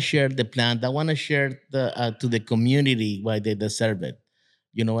 I want to share the plant. I want to share the to the community why they deserve it.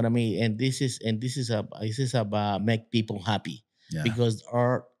 You know what I mean? And this is about make people happy, Yeah. because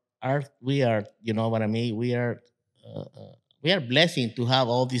our we are, you know what I mean. We are blessing to have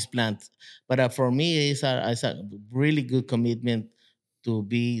all these plants, but for me it's a really good commitment to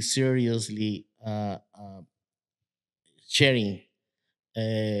be seriously sharing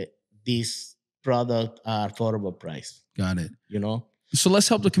uh, this product at affordable price. Got it. You know. So let's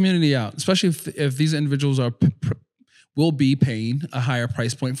help the community out, especially if these individuals will be paying a higher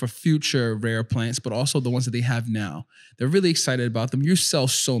price point for future rare plants, but also the ones that they have now. They're really excited about them. You sell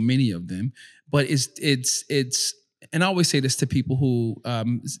so many of them, but it's and I always say this to people who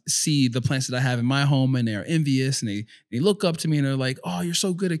see the plants that I have in my home and they're envious and they look up to me and they're like, "Oh, you're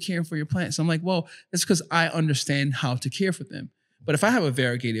so good at caring for your plants." I'm like, "Well, it's because I understand how to care for them." But if I have a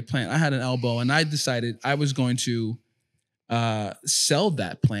variegated plant, I had an elbow and I decided I was going to sell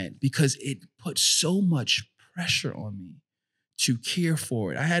that plant because it put so much pressure on me to care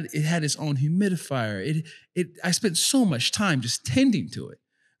for it. It had its own humidifier. I spent so much time just tending to it,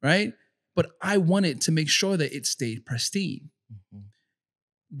 right? But I wanted to make sure that it stayed pristine. Mhm.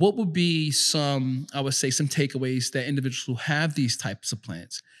 What would be some takeaways that individuals who have these types of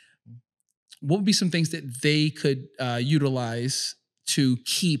plants, what would be some things that they could utilize to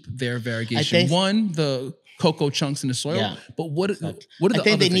keep their variegation? think- One, the cocoa chunks in the soil, Yeah, but what exactly. what are I the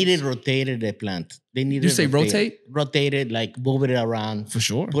think other they needed things? rotated the plant. They needed You say rotate? rotated, like move it around, For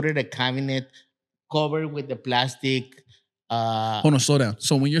sure. put it in a cabinet, cover it with the plastic. Hold on, slow down.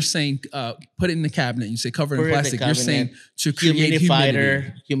 So when you're saying put it in the cabinet, you say cover it in Put it in the plastic, you're saying cabinet, to create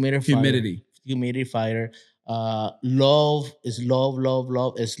humidity. Humidifier. Love is love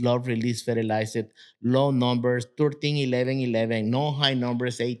is love release fertilizer. Low numbers 13, 11, 11. No high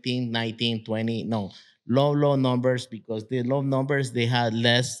numbers 18, 19, 20. No, low numbers, because the low numbers they had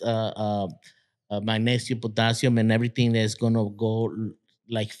less magnesium, potassium, and everything that's gonna go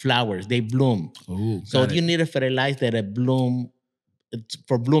like flowers. They bloom. Oh, So you need a fertilizer that bloom. It's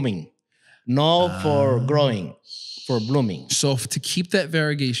for blooming, no for growing, for blooming. So to keep that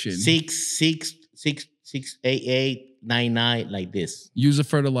variegation, 6, 6, 6, 6, 8, 8, 9, 9, like this. use a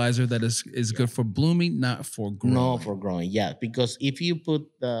fertilizer that is good for blooming, not for growing. No for growing, yeah. Because if you put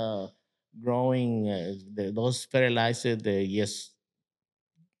the growing, those fertilizers, they just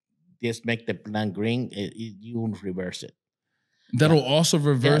make the plant green. You won't reverse it. That'll also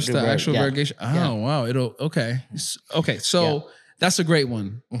reverse the actual variegation. Oh yeah. wow! It'll okay. Okay, so that's a great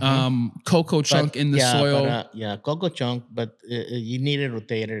one. Mhm. Cocoa chunk in the soil. But, cocoa chunk, but you need a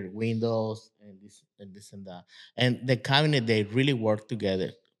rotator, windows, and this and that. And the cabinet, they really work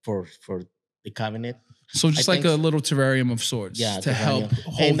together for the cabinet. So just like a little terrarium of sorts, to terrarium. help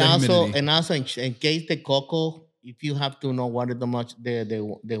hold And the also, humidity. and also in case the cocoa, if you have to know what is the much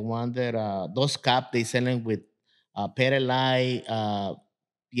the one that those cup they selling with perlite,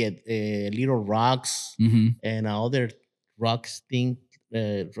 little rocks Mhm. and other rocks thing,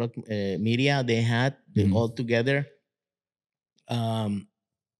 rock media they had all together. You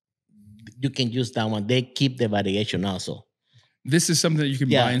can use that one. They keep the variation also. This is something that you can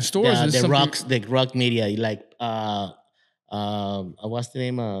buy in stores. The rock media, like what's the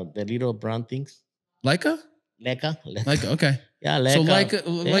name of the little brown things? Leica? Leca. Leica, okay. Yeah, Leca. So like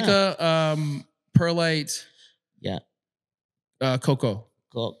a perlite. Yeah. Cocoa.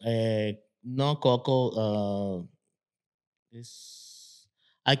 No cocoa. This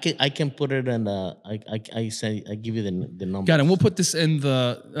I can put it in the I say I give you the number. Got it. We'll put this in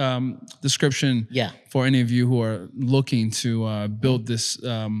the description. Yeah. For any of you who are looking to build this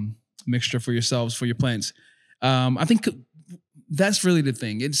mixture for yourselves, for your plants. I think that's really the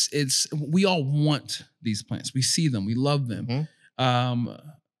thing. It's we all want these plants. We see them. We love them.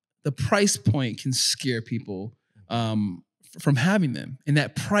 The price point can scare people from having them, and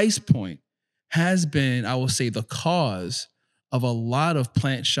that price point has been, I will say, the cause of a lot of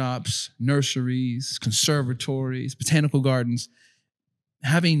plant shops, nurseries, conservatories, botanical gardens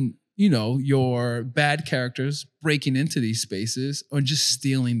having, your bad characters breaking into these spaces or just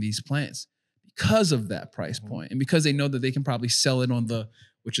stealing these plants because of that price point, and because they know that they can probably sell it on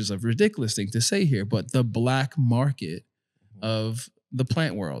which is a ridiculous thing to say here, but the black market of the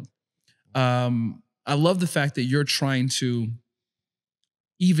plant world. I love the fact that you're trying to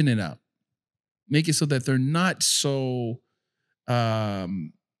even it out, make it so that they're not so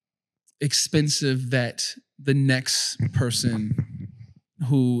expensive that the next person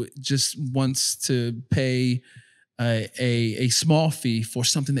who just wants to pay a small fee for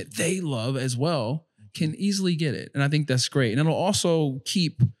something that they love as well can easily get it. And I think that's great. And it'll also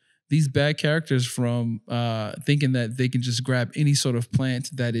keep these bad characters from thinking that they can just grab any sort of plant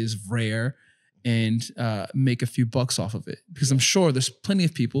that is rare and make a few bucks off of it. Because I'm sure there's plenty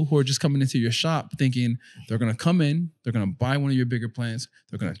of people who are just coming into your shop thinking they're going to come in, they're going to buy one of your bigger plants,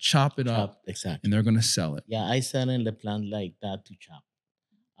 they're going to chop it up, exactly, and they're going to sell it. Yeah, I sell in the plant like that to chop.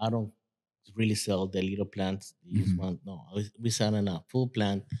 I don't really sell the little plants. Use one. No, we sell in a full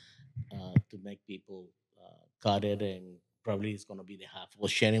plant to make people cut it, and probably it's going to be the half or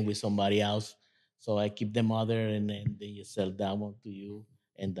sharing with somebody else. So I keep the mother, and then they sell that one to you,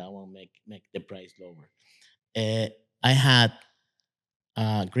 and that one make the price lower. I had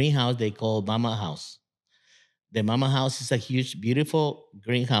a greenhouse they call Mama House. The Mama House is a huge, beautiful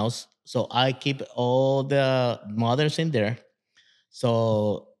greenhouse. So I keep all the mothers in there.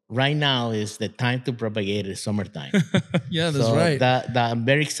 So right now is the time to propagate it, summertime. Yeah, that's right. That I'm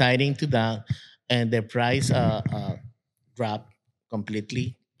very exciting to that, and the price dropped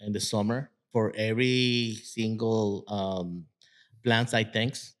completely in the summer for every single plants, I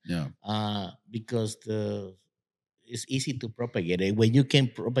think. Yeah. Because it's easy to propagate it. When you can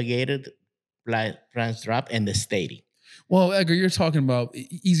propagate it, plants drop and the steady. Well, Edgar, you're talking about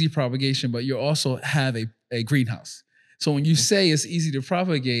easy propagation, but you also have a greenhouse. So when you say it's easy to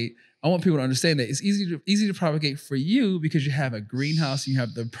propagate, I want people to understand that it's easy to propagate for you because you have a greenhouse and you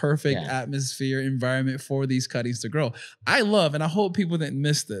have the perfect atmosphere environment for these cuttings to grow. I love, and I hope people didn't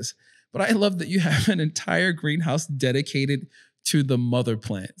miss this, but I love that you have an entire greenhouse dedicated to the mother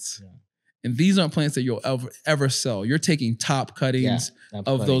plants. Yeah. And these aren't plants that you'll ever sell. You're taking top cuttings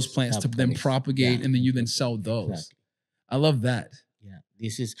of those plants to then propagate, and then you then sell those. Exactly. I love that. Yeah,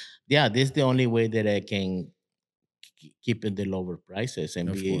 this is the only way that I can keep in the lower prices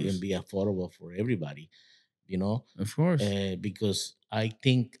and be affordable for everybody. Of course, because I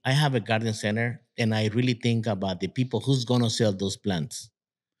think I have a garden center, and I really think about the people who's gonna sell those plants.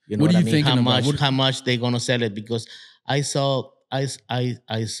 You know what I mean? How much they gonna sell it? Because I saw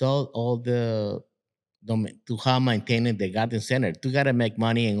all the to how maintaining the garden center. You gotta make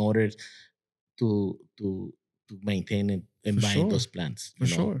money in order to maintain it and buying those plants. For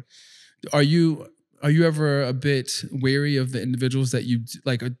sure. Are you ever a bit wary of the individuals that you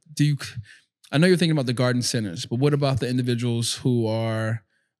like? Do you? I know you're thinking about the garden centers, but what about the individuals who are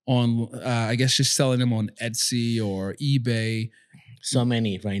on? I guess just selling them on Etsy or eBay. So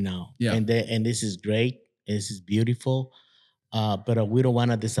many right now, and this is great. This is beautiful, but we don't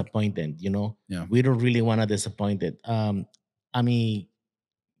want to disappoint them. We don't really want to disappoint them. I mean,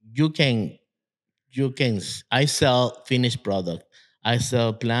 you can. I sell finished product. I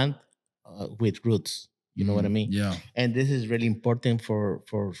sell plant with roots. You know what I mean? Yeah. And this is really important for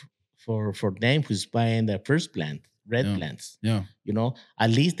them who's buying their first plant, red plants. Yeah. At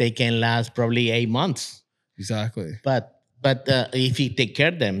least they can last probably 8 months. Exactly. But if you take care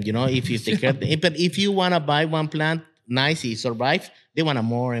of them, if you take care of them, but if you want to buy one plant, nice, it survives. They want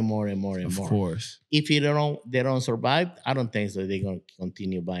more and more and more and more. Of course. If they don't survive, I don't think so. They're going to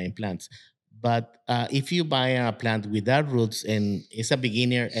continue buying plants. But if you buy a plant without roots and it's a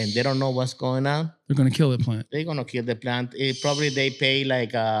beginner and they don't know what's going on, they're going to kill the plant. They're going to kill the plant. Probably they pay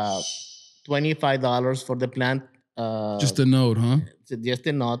like $25 for the plant. Just a node, huh? Just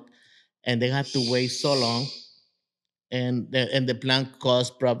a node. And they have to wait so long. And the plant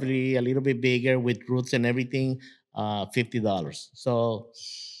costs probably a little bit bigger with roots and everything, $50. So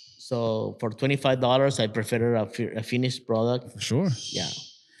for $25, I prefer a finished product. For sure. Yeah.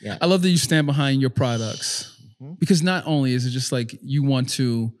 Yeah. I love that you stand behind your products because not only is it just like you want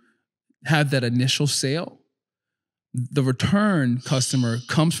to have that initial sale, the return customer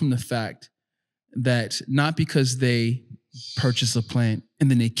comes from the fact that not because they purchase a plant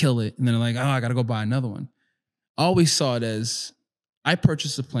and then they kill it and then they're like, oh, I got to go buy another one. I always saw it as I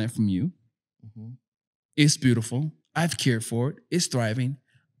purchased a plant from you. It's beautiful. I've cared for it. It's thriving.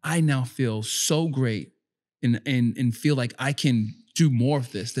 I now feel so great and feel like I can do more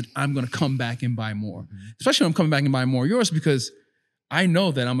of this, that I'm going to come back and buy more. Especially when I'm coming back and buying more of yours, because I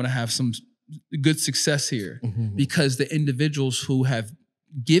know that I'm going to have some good success here because the individuals who have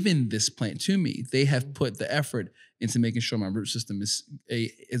given this plant to me, they have put the effort into making sure my root system is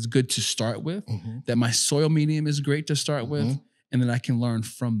good to start with, that my soil medium is great to start with, and then I can learn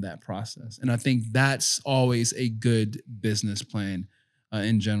from that process. And I think that's always a good business plan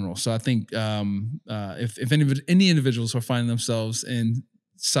in general. So I think if any individuals are finding themselves in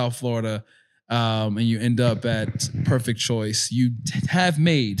South Florida and you end up at Perfect Choice, you have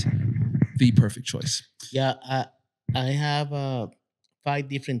made the perfect choice. Yeah, I have 5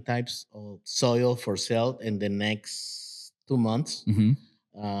 different types of soil for sale in the next 2 months.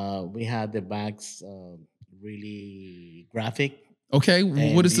 We have the bags really graphic. Okay,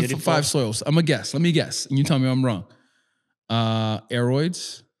 what is beautiful. The 5 soils? I'm a guess. Let me guess, and you tell me I'm wrong.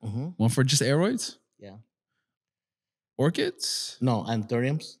 Aroids. One for just aroids? Yeah. Orchids? No,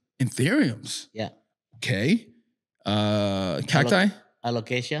 anthuriums. Anthuriums? Yeah. Okay. Cacti?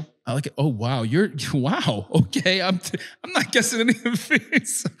 Alocasia. I like it. Oh wow, wow. Okay, I'm not guessing any of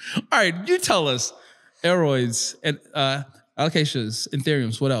these. All right, you tell us. Aroids and alocasias,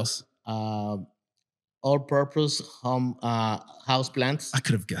 anthuriums. What else? All-purpose house plants. I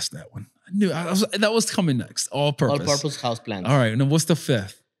could have guessed that one. I knew that was coming next. All-purpose. All-purpose house plants. All right, and then what's the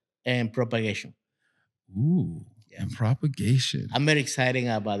 5th? And propagation. Ooh, yeah. And propagation. I'm very excited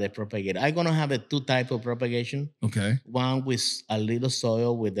about the propagation. I'm gonna have 2 type of propagation. Okay. One with a little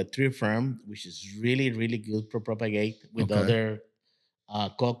soil with the tree farm, which is really, really good to propagate with other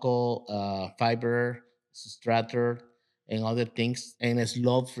cocoa fiber, strator, and other things, and a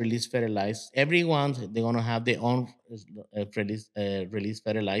slow release fertilize. Everyone they're gonna have their own release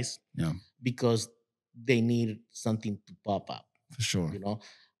fertilize. Yeah. Because they need something to pop up. For sure.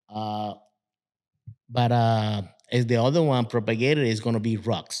 But as the other one propagated is gonna be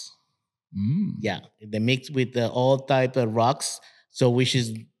rocks. Yeah, they mix with all type of rocks. So which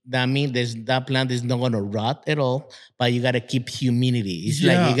is that means that plant is not gonna rot at all. But you gotta keep humidity. It's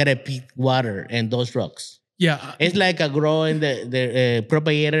like Yeah. you gotta pick water and those rocks. Yeah. It's like a growing the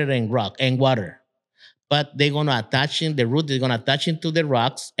propagator and rock and water. But they're gonna attach in the root. They're gonna attach into the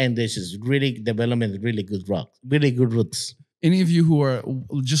rocks, and this is really development. Really good rocks. Really good roots. Any of you who are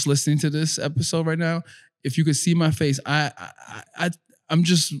just listening to this episode right now, if you could see my face, I'm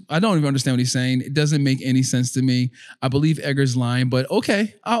just, I don't even understand what he's saying. It doesn't make any sense to me. I believe Edgar's lying, but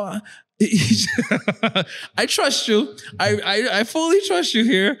okay. I trust you. I fully trust you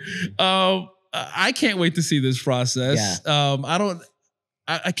here. I can't wait to see this process.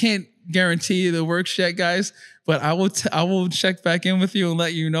 I can't guarantee the works yet, guys, but I will check back in with you and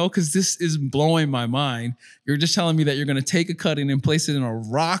let you know, because this is blowing my mind. You're just telling me that you're going to take a cutting and place it in a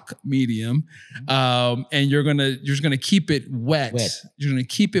rock medium, and you're just gonna keep it wet. You're gonna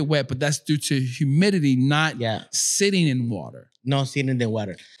keep it wet, but that's due to humidity, not sitting in water. No, sitting in the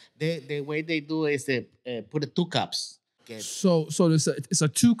water. The way they do is they put it 2 cups. Okay. So it's a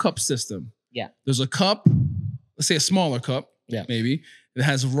 2-cup system. Yeah. There's a cup, let's say a smaller cup, maybe, that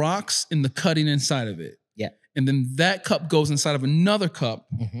has rocks in the cutting inside of it. Yeah. And then that cup goes inside of another cup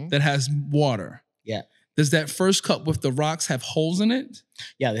that has water. Yeah. Does that first cup with the rocks have holes in it?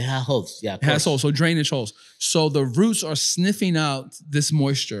 Yeah, they have holes. Yeah, it has holes, so drainage holes. So the roots are sniffing out this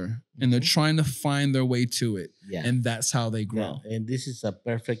moisture and they're trying to find their way to it. Yeah. And that's how they grow. Yeah. And this is a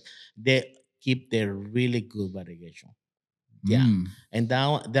perfect, they keep their really good variegation. Yeah. And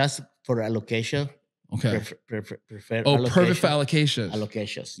now that's for allocation. Okay. Prefer perfect for allocations.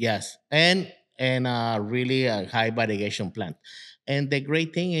 Allocations, yes. And really a high variegation plant. And the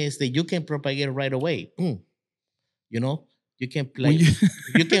great thing is that you can propagate right away. You know, you can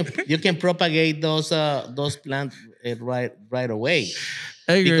you can propagate those plants right away.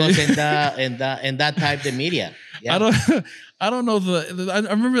 Because in that type of media. Yeah. I don't know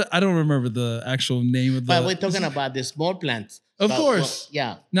I don't remember the actual name of the. But we're talking about the small plants. Of course.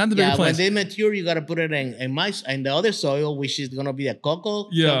 Not the big plants. When they mature, you gotta put it in the other soil, which is gonna be a cocoa.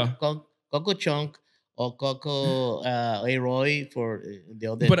 Cocoa chunk or cocoa Aroid for the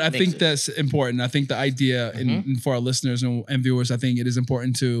other. But I think that's important. I think the idea and for our listeners and viewers, I think it is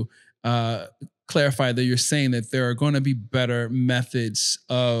important to clarify that you're saying that there are going to be better methods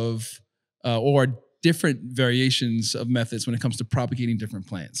of or different variations of methods when it comes to propagating different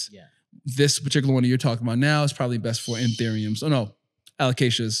plants. Yeah. This particular one that you're talking about now is probably best for anthuriums. Oh no,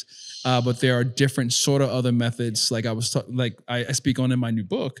 alocasias. But there are different sort of other methods, like I speak on in my new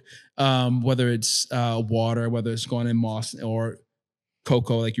book, whether it's water, whether it's going in moss or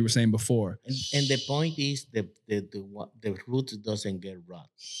cocoa, like you were saying before. And the point is the roots doesn't get rot.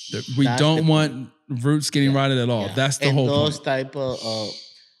 We don't want roots getting rotted at all. That's the whole those point. Type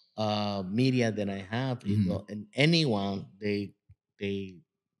of media that I have, and anyone they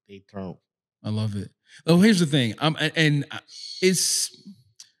turn. I love it. Oh, here's the thing. I'm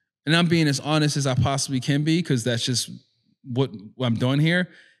being as honest as I possibly can be, because that's just what I'm doing here.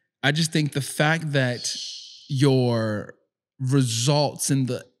 I just think the fact that your results in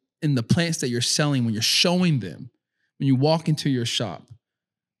the plants that you're selling, when you're showing them, when you walk into your shop,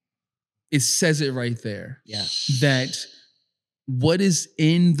 it says it right there. Yeah. That what is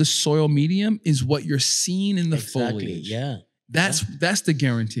in the soil medium is what you're seeing in the foliage. Yeah. That's the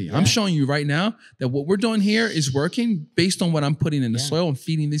guarantee. Yeah. I'm showing you right now that what we're doing here is working based on what I'm putting in the soil and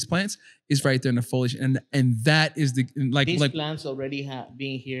feeding these plants is right there in the foliage. And that is these plants already have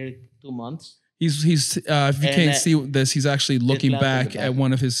been here 2 months. He's if you can't see this, he's actually looking back at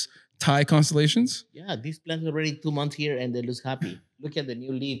one of his Thai constellations. Yeah, these plants are already 2 months here and they look happy. Look at the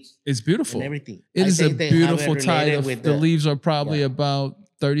new leaves. It's beautiful. And everything. It is a beautiful Thai. The leaves are probably about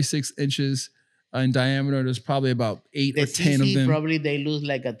 36 inches in diameter. There's probably about 8 or 10 of them. Probably they lose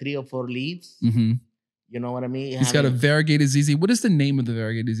like a 3 or 4 leaves. Mm-hmm. You know what I mean? He's got a variegated ZZ. What is the name of the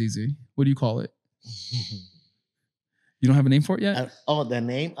variegated ZZ? What do you call it? You don't have a name for it yet? The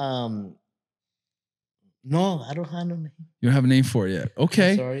name? No, I don't have no name. You don't have a name for it yet.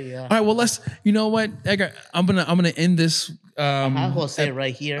 Okay. I'm sorry, yeah. All right. Well, you know what, Edgar? I'm gonna end this. I have Jose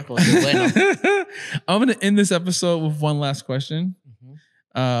right here. Jose Bueno. I'm gonna end this episode with one last question,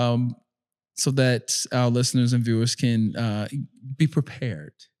 so that our listeners and viewers can be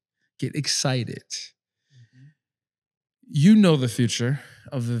prepared, get excited. You know the future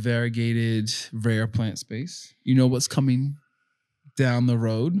of the variegated rare plant space. You know what's coming down the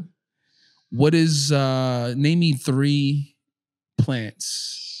road. What is, name me 3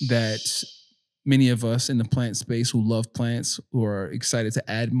 plants that many of us in the plant space who love plants, who are excited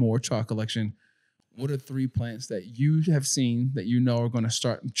to add more to our collection. What are 3 plants that you have seen that you know are going to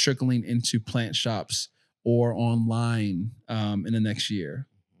start trickling into plant shops or online in the next year?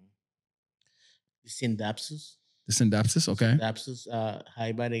 the Syndapsus. The Syndapsis. Okay. Syndapsus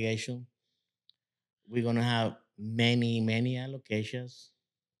high variegation. We're gonna have many allocations,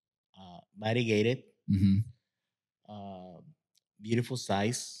 variegated, Hmm. uh, beautiful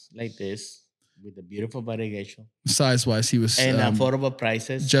size like this with a beautiful variegation Size wise, he was and affordable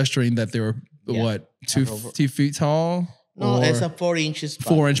prices. gesturing that they were Yeah, what two affordable. 2 feet tall No, it's or a 4 inches pot.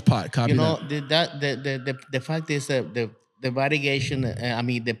 4 inch pot. You Copy know, that. the fact is that the variegation. I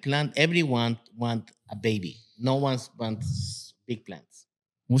mean, the plant. Everyone want a baby. No one wants big plants.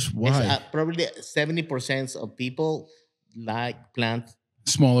 What's It's why? probably 70% of people like plants,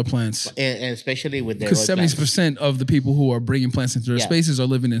 Smaller plants. and especially with their Because oil seventy plants. percent of the people who are bringing plants into their Yeah. spaces are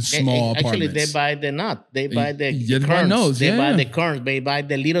living in small Actually, they apartments. buy the nut. They buy Yeah, the they buy kerns. nose, They buy yeah. the kerns. They buy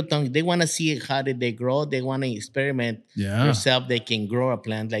the little tongues. They want to see how did they grow. They want to experiment Yeah. themselves. They can grow a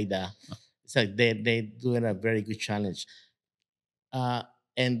plant like that. So they doing a very good challenge. Uh,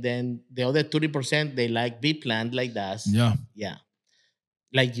 and then the other 30% they like big plant like that. Yeah. Yeah,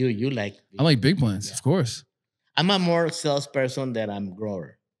 like you like. I like big plants, Yeah. of course. I'm a more salesperson than I'm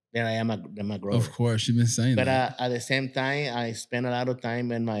grower. Than I'm a grower. Of course, you've been saying But that. at the same time, I spend a lot of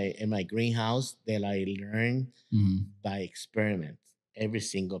time in my greenhouse that I learn Mhm. by experiment. Every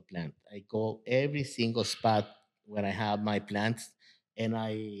single plant, I go every single spot where I have my plants, and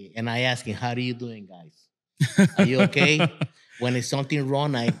I ask him, "How are you doing, guys? Are you okay?" When it's something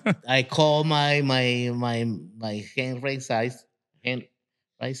wrong, I call my hand right size, and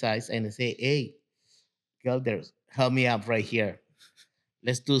I say, "Hey, Gelders, help me up right here.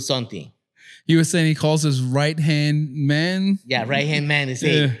 Let's do something." He was saying he calls his right hand man. Yeah, right hand man is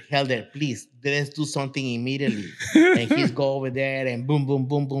say, Yeah. Helder, please, let's do something immediately. And he's go over there and boom, boom,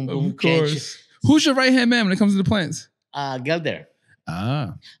 boom, boom, boom, Of course. Who's your right hand man when it comes to the plants? Gelder.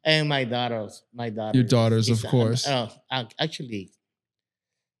 Ah, And my daughters, your daughters, of course. actually,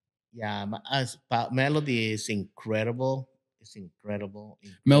 yeah, Melody is incredible. It's incredible.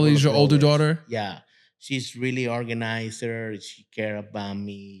 Melody's your older growers. daughter? Yeah, she's really organizer. She care about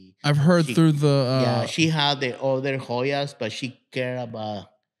me. I've heard She- through the Yeah, she had the other Hoyas, but she care about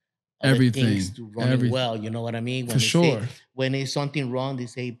other everything. things to running well. You know what I mean? For When they sure. say when it's something wrong, they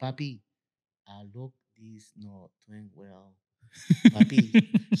say, "Papi, look, this not doing well.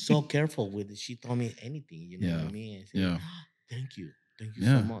 Papi, so careful with it." She told me anything. You know what I mean? I say, Yeah. Thank you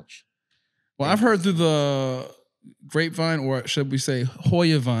Yeah. so much. Well, Thank I've you heard so through the grapevine, or should we say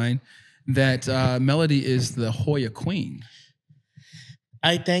Hoya vine, that Melody is the Hoya queen.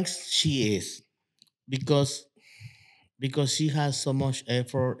 I think she is because she has so much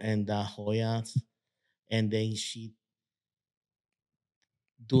effort and the Hoyas, and then she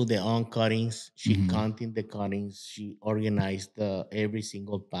do the own cuttings. She Mhm. counting the cuttings. She organized the every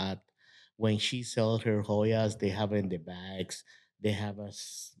single path. When she sells her Hoyas, they have in the bags. They have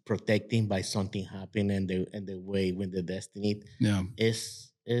us protecting by something happen and the way when the destiny Yeah.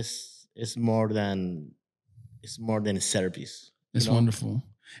 is more than a service. It's wonderful.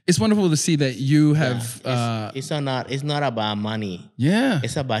 It's wonderful to see that you have. It's not about money. Yeah.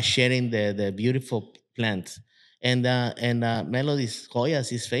 It's about sharing the beautiful plants. And Melody's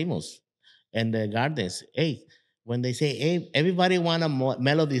Hoyas is famous. And the gardens. Hey, when they say, hey, everybody want a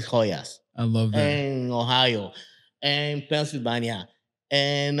Melody's Hoyas I love that. in Ohio and Pennsylvania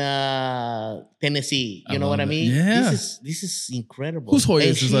and Tennessee. You know what I love it. mean? Yeah. This is incredible. Whose And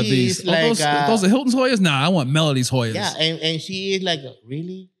Hoyas is like these? she's like, Those are Hilton's Hoyas? Nah, I want Melody's Hoyas. yeah, and she is like,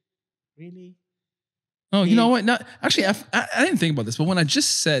 really? Oh, you know what? Not actually. I didn't think about this, but when I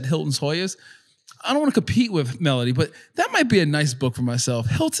just said Hilton's Hoyas, I don't want to compete with Melody, but that might be a nice book for myself.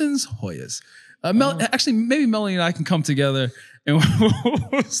 Hilton's Hoyas. Actually, maybe Melody and I can come together and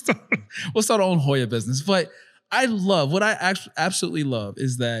we'll start our own Hoya business. But I love what I absolutely love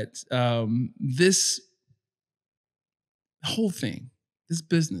is that this whole thing, this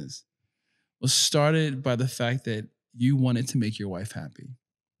business, was started by the fact that you wanted to make your wife happy.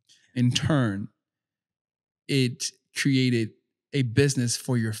 In turn, it created a business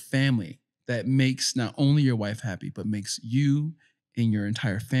for your family that makes not only your wife happy, but makes you and your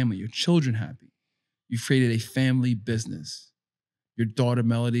entire family, your children happy. You've created a family business. Your daughter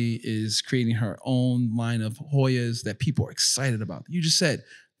Melody is creating her own line of Hoyas that people are excited about. You just said,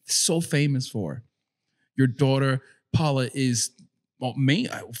 so famous for. Your daughter Paula is, well,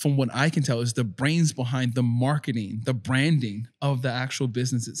 from what I can tell, is the brains behind the marketing, the branding of the actual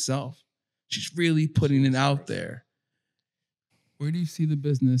business itself. She's really putting it out there. Where do you see the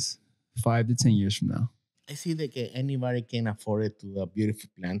business 5 to 10 years from now? I see that anybody can afford it to beautiful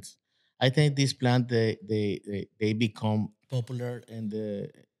plants. I think these plants they become popular and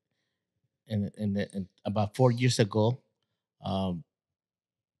about 4 years ago, um,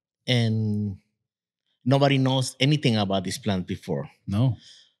 and Nobody knows anything about this plant before. No.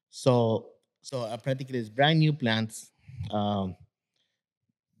 So practically it's brand new plants. Um,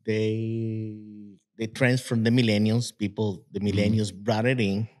 they trends from the millennials. People, the millennials brought it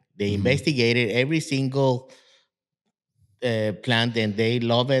in. They investigated every single plant and they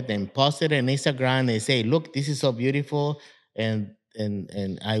love it and post it on Instagram. They say, "Look, this is so beautiful," and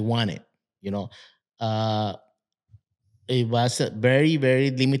I want it. You know, uh, it was a very very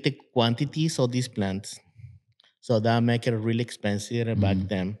limited quantities of these plants, so that make it really expensive back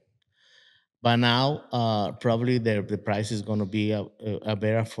then. But now, probably the price is going to be a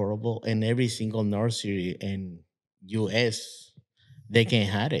very affordable, and every single nursery in U.S. they can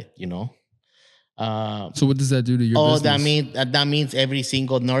have it. So what does that do to your Oh, business? that means every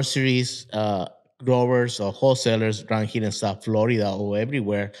single nurseries, growers or wholesalers around here in South Florida or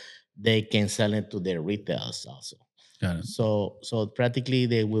everywhere, they can sell it to their retailers also. Got it. So practically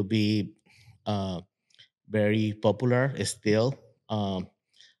they will be uh, very popular still.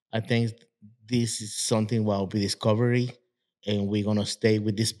 I think this is something what will be discovery, and we're gonna stay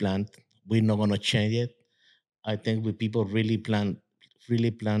with this plant. We're not gonna change it. I think with people really plant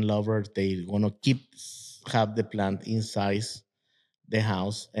lovers, they wanna have the plant inside the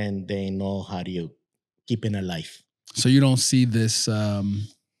house, and they know how to keep it alive. So you don't see this.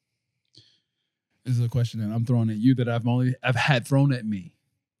 This is a question that I'm throwing at you that I've had thrown at me.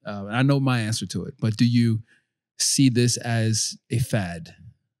 And I know my answer to it, but do you see this as a fad?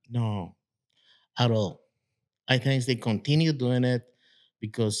 No, at all. I think they continue doing it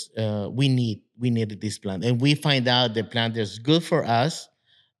because we needed this plant, and we find out the plant is good for us.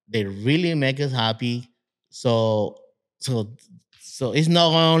 They really make us happy. So so so it's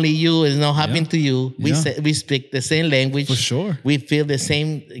not only you. It's not happening to you. Yeah. We speak the same language. For sure. We feel the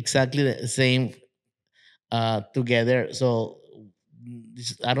same, exactly the same together. So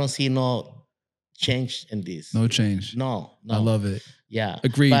I don't see no change in this. No change. No. I love it. Yeah,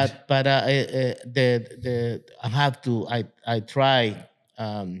 Agreed. But the I have to I try.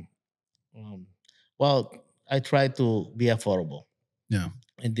 Um, well, I try to be affordable, Yeah.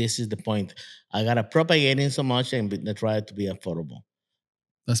 and this is the point. I gotta propagate it so much and try to be affordable.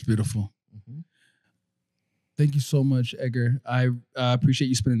 That's beautiful. Mhm. Thank you so much, Edgar. I appreciate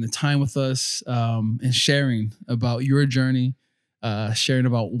you spending the time with us and sharing about your journey, sharing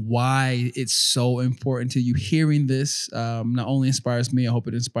about why it's so important to you. Hearing this not only inspires me, I hope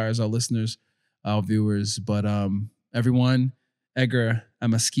it inspires our listeners, our viewers, but everyone, Edgar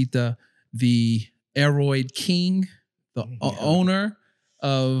Amasquita, the Aroid King, the owner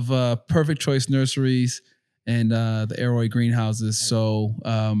of Perfect Choice Nurseries and the Aroid Greenhouses. So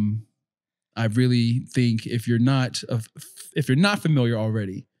I really think if you're not familiar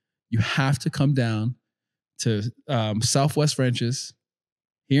already, you have to come down to Southwest Ranches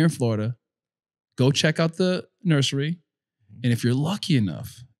here in Florida. Go check out the nursery, and if you're lucky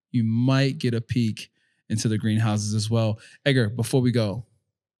enough, you might get a peek into the greenhouses as well. Edgar, before we go,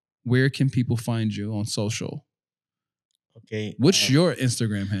 where can people find you on social? Okay. What's your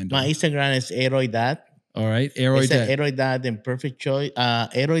Instagram handle? My Instagram is Aroid Dad. All right, Aroid It's Dad. Aroid Dad and Perfect Choice.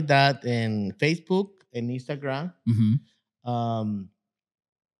 Aroid Dad and Facebook and Instagram. Mm-hmm.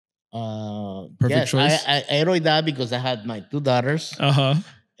 Perfect Choice. I Aroid Dad because I had my two daughters. Uh-huh.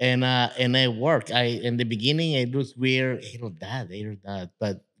 And I work. In the beginning it was weird, Aroid Dad.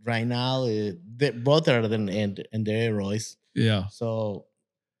 But right now both are in the Aroids. Yeah. So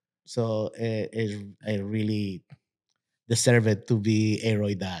I really deserve it to be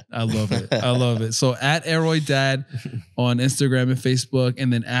Aroid Dad. I love it. I love it. So at Aroid Dad on Instagram and Facebook,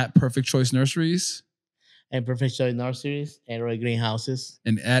 and then at Perfect Choice Nurseries. And Perfect Choice Nurseries, Aroid Greenhouses.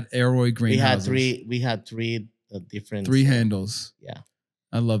 And at Aroid Greenhouses. We had three different handles. Yeah.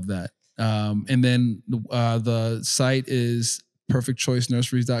 I love that. And then the site is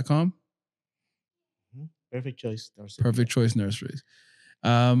perfectchoicenurseries.com. Perfect Choice Nurseries. Perfect Choice Nurseries.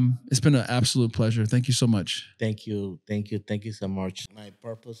 It's been an absolute pleasure. Thank you so much. Thank you so much. My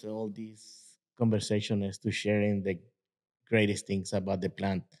purpose of all this conversation is to sharing the greatest things about the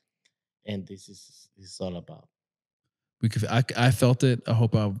plant, and this is all about. I felt it. I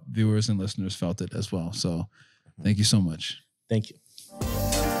hope our viewers and listeners felt it as well. So, thank you so much. Thank you.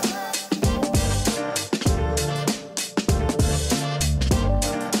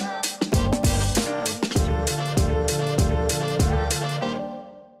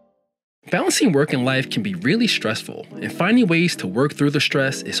 Balancing work and life can be really stressful, and finding ways to work through the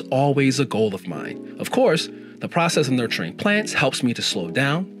stress is always a goal of mine. Of course, the process of nurturing plants helps me to slow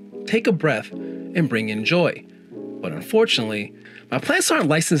down, take a breath, and bring in joy. But unfortunately, my plants aren't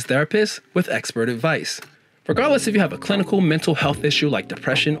licensed therapists with expert advice. Regardless if you have a clinical mental health issue like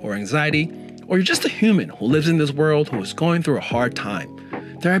depression or anxiety, or you're just a human who lives in this world who is going through a hard time,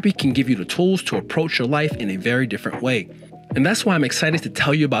 therapy can give you the tools to approach your life in a very different way. And that's why I'm excited to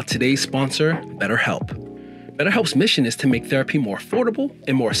tell you about today's sponsor, BetterHelp. BetterHelp's mission is to make therapy more affordable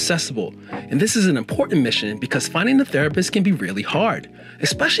and more accessible. And this is an important mission because finding a therapist can be really hard,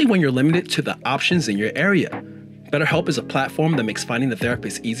 especially when you're limited to the options in your area. BetterHelp is a platform that makes finding a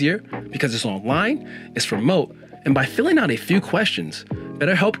therapist easier because it's online, it's remote, and by filling out a few questions,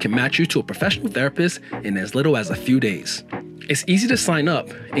 BetterHelp can match you to a professional therapist in as little as a few days. It's easy to sign up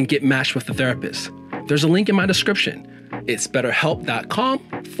and get matched with a therapist. There's a link in my description. It's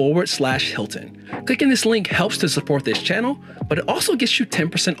betterhelp.com/Hilton. Clicking this link helps to support this channel, but it also gets you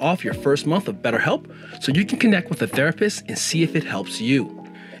 10% off your first month of BetterHelp so you can connect with a therapist and see if it helps you.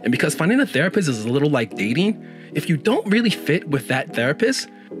 And because finding a therapist is a little like dating, if you don't really fit with that therapist,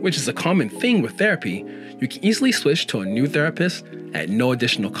 which is a common thing with therapy, you can easily switch to a new therapist at no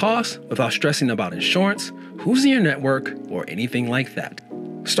additional cost without stressing about insurance, who's in your network, or anything like that.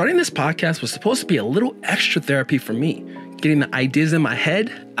 Starting this podcast was supposed to be a little extra therapy for me, getting the ideas in my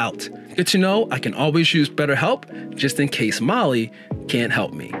head out. Good to know I can always use BetterHelp just in case Molly can't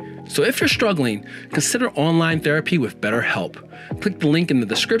help me. So if you're struggling, consider online therapy with BetterHelp. Click the link in the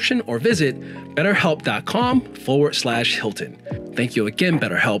description or visit betterhelp.com/Hilton. Thank you again,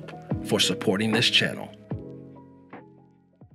 BetterHelp, for supporting this channel.